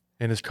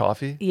in his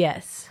coffee?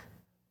 Yes.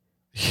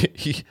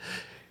 He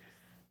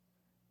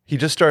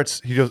just starts,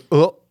 he goes,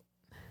 oh.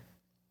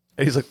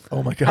 And he's like,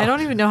 oh my God. I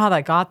don't even know how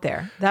that got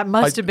there. That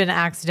must have been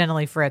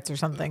accidentally Fritz or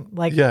something.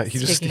 Like, yeah, he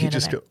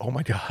just goes, oh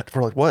my God.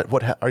 We're like,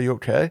 what? Are you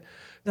okay?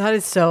 That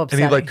is so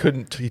upsetting.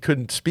 And he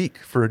couldn't speak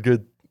for a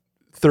good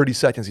 30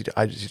 seconds.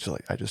 I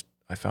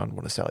found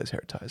one of Sally's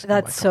hair ties.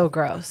 That's so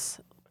gross.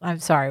 I'm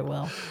sorry,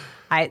 Will.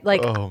 I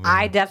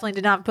definitely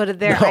did not put it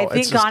there. No, I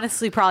think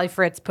honestly probably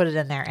Fritz put it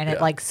in there and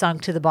it like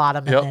sunk to the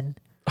bottom and then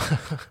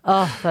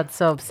oh, that's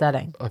so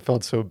upsetting. I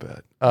felt so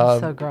bad.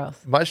 So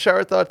gross. My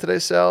shower thought today,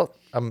 Sal,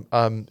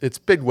 it's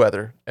big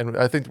weather, and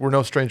I think we're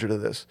no stranger to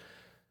this,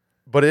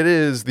 but it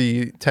is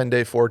the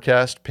 10-day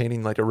forecast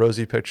painting like a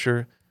rosy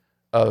picture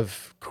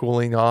of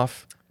cooling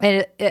off.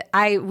 And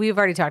we've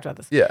already talked about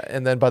this. Yeah,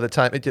 and then by the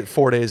time it gets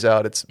 4 days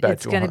out, it's back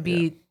it's to going to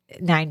be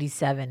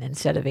 97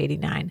 instead of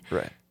 89.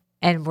 Right.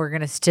 And we're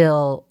going to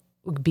still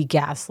be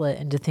gaslit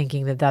into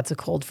thinking that that's a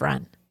cold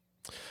front.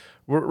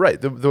 We're right.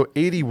 The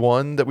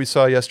 81 that we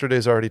saw yesterday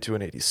is already to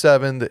an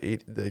 87.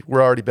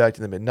 We're already back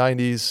to the mid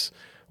 90s.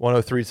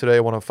 103 today,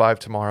 105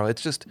 tomorrow.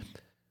 It's just,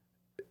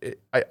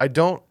 I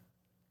don't,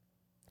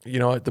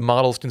 the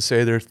models can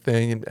say their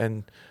thing,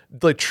 and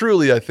like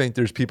truly, I think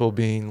there's people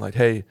being like,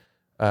 hey,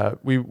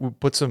 we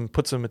put some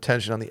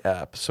attention on the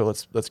app, so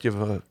let's give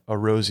a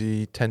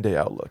rosy 10-day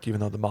outlook, even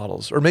though the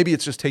models, or maybe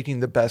it's just taking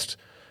the best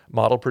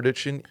model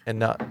prediction and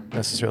not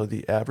necessarily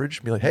the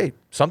average. Be like, hey,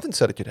 something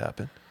said it could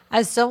happen.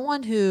 As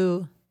someone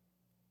who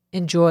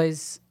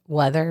enjoys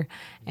weather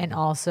and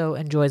also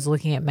enjoys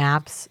looking at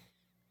maps,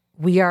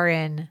 we are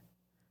in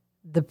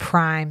the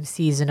prime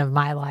season of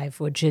my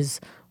life, which is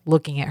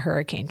looking at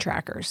hurricane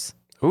trackers.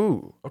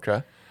 Ooh,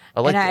 okay.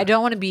 I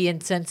don't want to be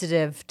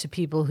insensitive to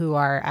people who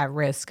are at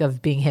risk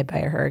of being hit by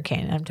a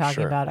hurricane. I'm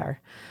talking about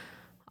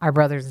our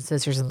brothers and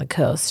sisters on the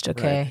coast,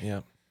 okay? Right,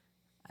 yeah.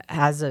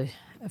 As a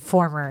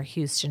former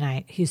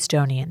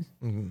Houstonian.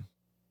 Mm-hmm.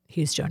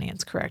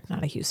 Houstonian's correct,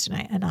 not a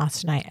Houstonite. An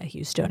Austinite, a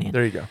Houstonian.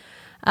 There you go.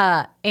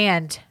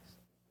 And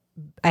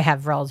I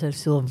have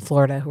relatives who live in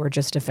Florida who were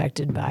just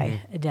affected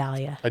by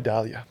Idalia.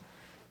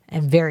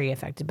 And very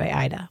affected by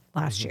Ida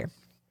last year.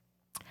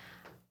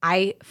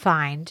 I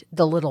find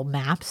the little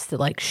maps that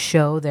like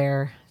show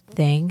their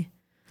thing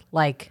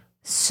like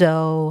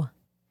so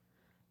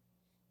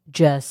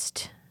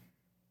just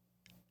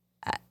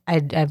I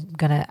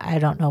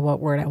don't know what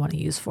word I want to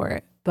use for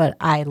it, but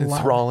I love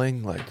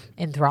enthralling.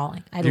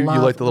 I love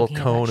you like the little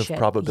cone of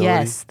probability.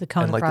 Yes, the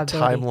cone and of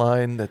probability. And like the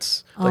timeline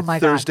that's my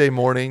Thursday God.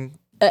 morning.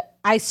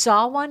 I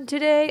saw one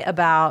today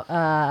about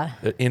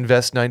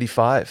Invest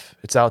 95.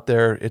 It's out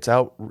there. It's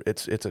out.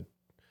 It's a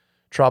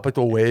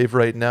tropical wave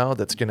right now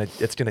that's gonna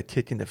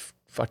kick into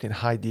fucking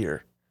high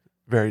gear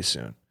very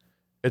soon.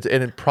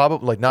 It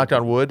probably, like, knock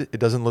on wood, it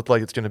doesn't look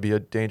like it's gonna be a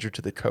danger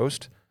to the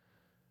coast.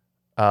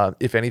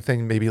 If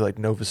anything, maybe like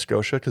Nova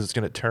Scotia, because it's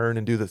gonna turn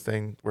and do the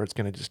thing where it's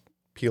gonna just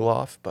peel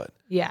off. But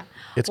yeah,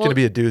 it's gonna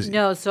be a doozy.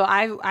 No, so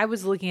I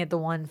was looking at the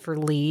one for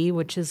Lee,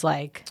 which is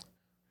like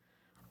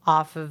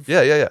off of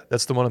yeah.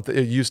 That's the one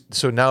it used.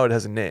 So now it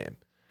has a name.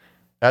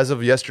 As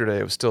of yesterday,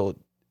 it was still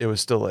it was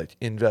still like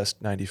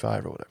invest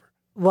 95 or whatever.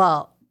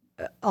 Well,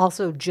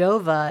 also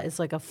Jova is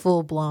like a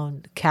full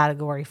blown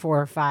category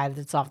 4 or 5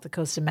 that's off the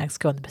coast of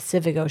Mexico in the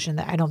Pacific Ocean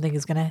that I don't think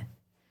is gonna.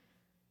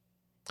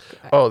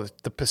 Oh,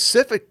 the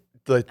Pacific,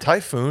 the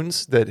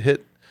typhoons that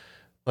hit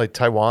like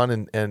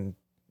Taiwan and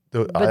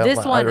the But this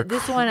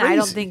one I don't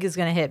crazy. think is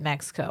gonna hit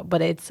Mexico,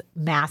 but it's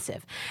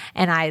massive,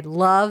 and I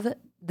love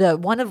the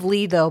one of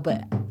Lee though,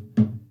 but.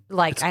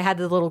 Like I had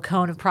the little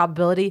cone of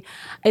probability.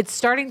 It's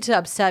starting to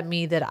upset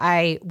me that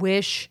I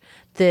wish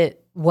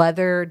that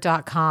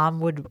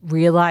weather.com would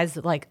realize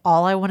that like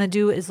all I want to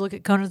do is look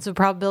at cones of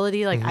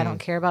probability. Like I don't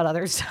care about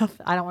other stuff.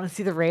 I don't want to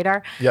see the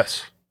radar.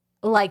 Yes.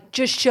 Like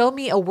just show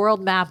me a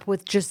world map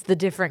with just the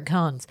different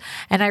cones.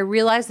 And I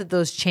realize that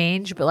those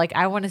change, but like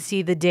I want to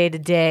see the day to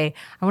day.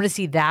 I want to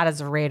see that as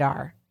a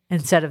radar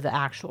instead of the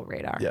actual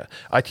radar. Yeah.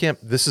 I can't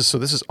this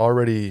is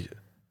already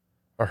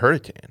a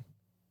hurricane.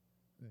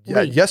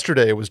 Yeah,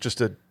 yesterday it was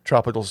just a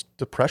tropical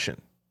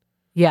depression.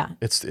 Yeah.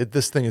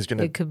 This thing is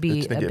gonna. It could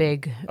be a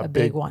big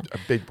one. A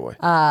big boy.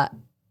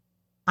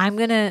 I'm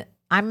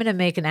gonna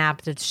make an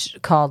app that's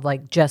called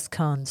like just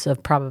cones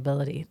of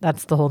probability.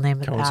 That's the whole name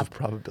of the app. Cones of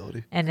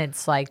probability. And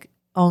it's like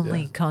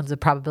only cones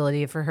of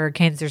probability for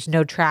hurricanes. There's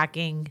no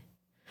tracking.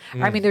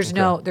 There's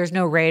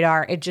no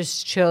radar. It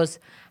just shows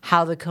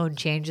how the cone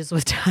changes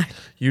with time.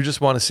 You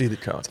just want to see the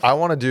cones. I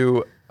want to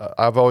do.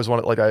 I've always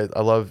wanted, like, I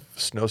love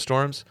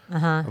snowstorms.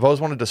 I've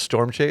always wanted to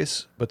storm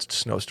chase, but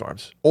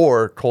snowstorms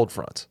or cold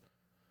fronts.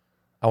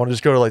 I want to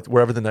just go to like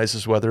wherever the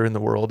nicest weather in the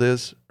world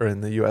is or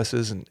in the U.S.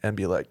 is and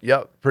be like,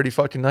 yep, pretty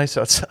fucking nice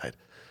outside.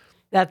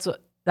 That's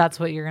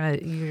what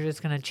you're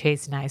just gonna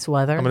chase nice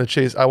weather. I want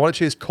to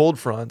chase cold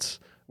fronts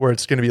where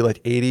it's gonna be like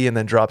 80 and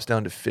then drops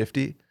down to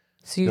 50.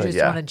 So you just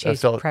want to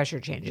chase pressure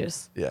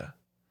changes. Yeah.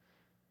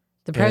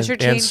 The pressure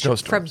changed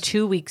from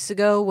 2 weeks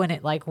ago when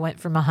it like went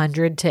from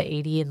 100 to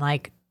 80 in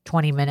like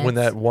 20 minutes. When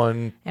that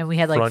one and we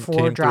had like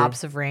 4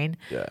 drops of rain.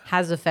 Yeah.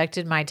 Has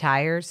affected my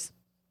tires.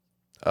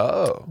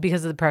 Oh.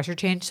 Because of the pressure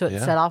change. So it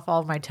set off all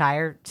of my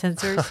tire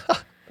sensors.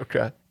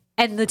 Okay.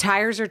 And the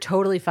tires are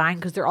totally fine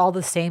because they're all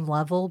the same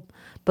level,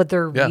 but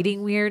they're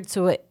reading weird.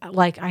 So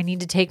I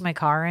need to take my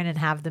car in and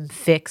have them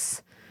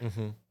fix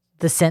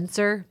the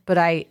sensor. But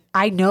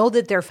I know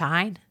that they're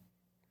fine.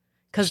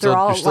 Because they're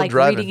all like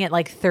driving. reading it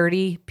like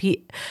 30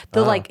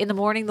 they'll like in the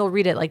morning they'll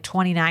read it like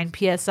 29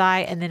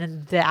 psi and then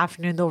in the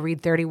afternoon they'll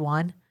read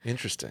 31.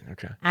 Interesting.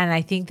 Okay. And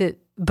I think that,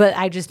 but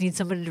I just need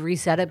somebody to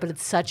reset it. But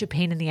it's such a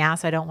pain in the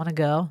ass. I don't want to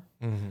go.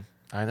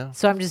 I know.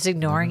 So I'm just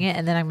ignoring it,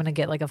 and then I'm going to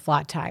get like a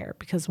flat tire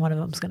because one of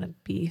them's going to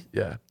be.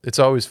 Yeah, it's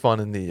always fun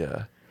in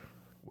the.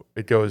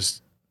 It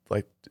goes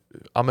like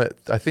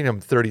I think I'm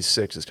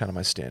 36 is kind of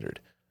my standard,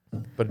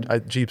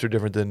 but Jeeps are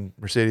different than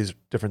Mercedes,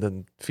 different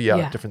than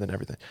Fiat, different than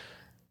everything.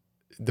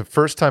 The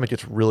first time it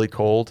gets really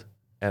cold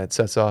and it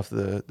sets off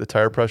the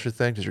tire pressure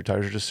thing because your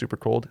tires are just super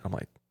cold, I'm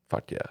like,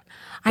 fuck yeah.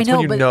 That's I know,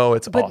 when you know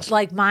it's but awesome.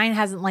 Like mine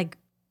hasn't like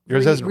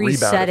yours hasn't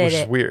rebounded, which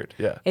is weird.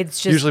 Yeah,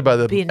 it's just usually by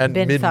the been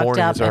mid fucked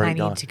morning up, it's already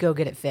and I need to go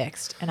get it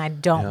fixed. And I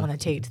don't want to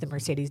take it to the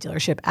Mercedes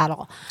dealership at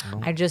all.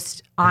 I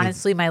just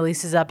honestly, my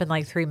lease is up in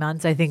like 3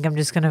 months. I think I'm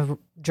just gonna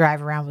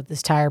drive around with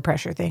this tire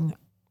pressure thing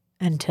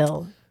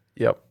until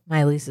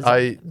my lease is up.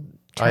 I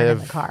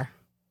have the car.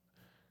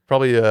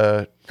 Probably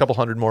a couple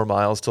hundred more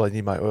miles till I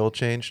need my oil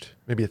changed,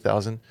 maybe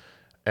 1,000,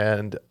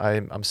 and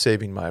I'm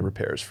saving my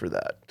repairs for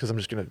that because I'm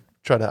just gonna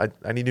try to.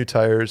 I need new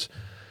tires,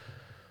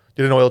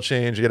 get an oil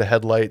change, get a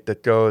headlight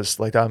that goes.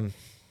 Like I'm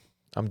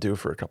due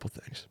for a couple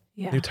things.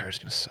 Yeah, new tires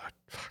gonna suck.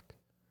 Fuck.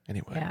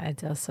 Anyway, yeah, it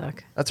does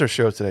suck. That's our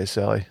show today,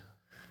 Sally.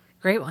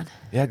 Great one.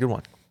 Yeah, good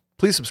one.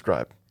 Please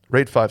subscribe,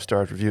 rate 5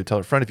 stars, review, tell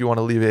a friend if you want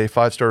to leave a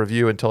 5-star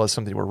review and tell us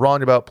something we're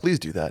wrong about. Please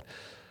do that.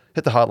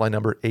 Hit the hotline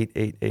number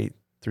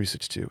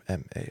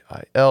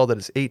 888-362-MAIL. That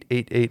is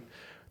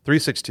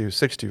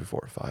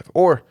 888-362-6245.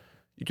 Or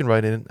you can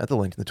write in at the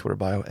link in the Twitter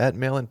bio at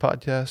Mail-In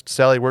Podcast.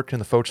 Sally, where can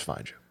the folks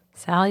find you?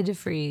 Sally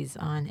DeFries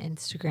on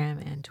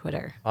Instagram and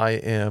Twitter. I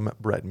am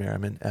Brett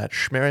Merriman at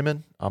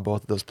Schmerriman on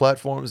both of those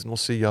platforms, and we'll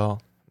see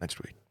y'all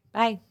next week.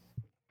 Bye.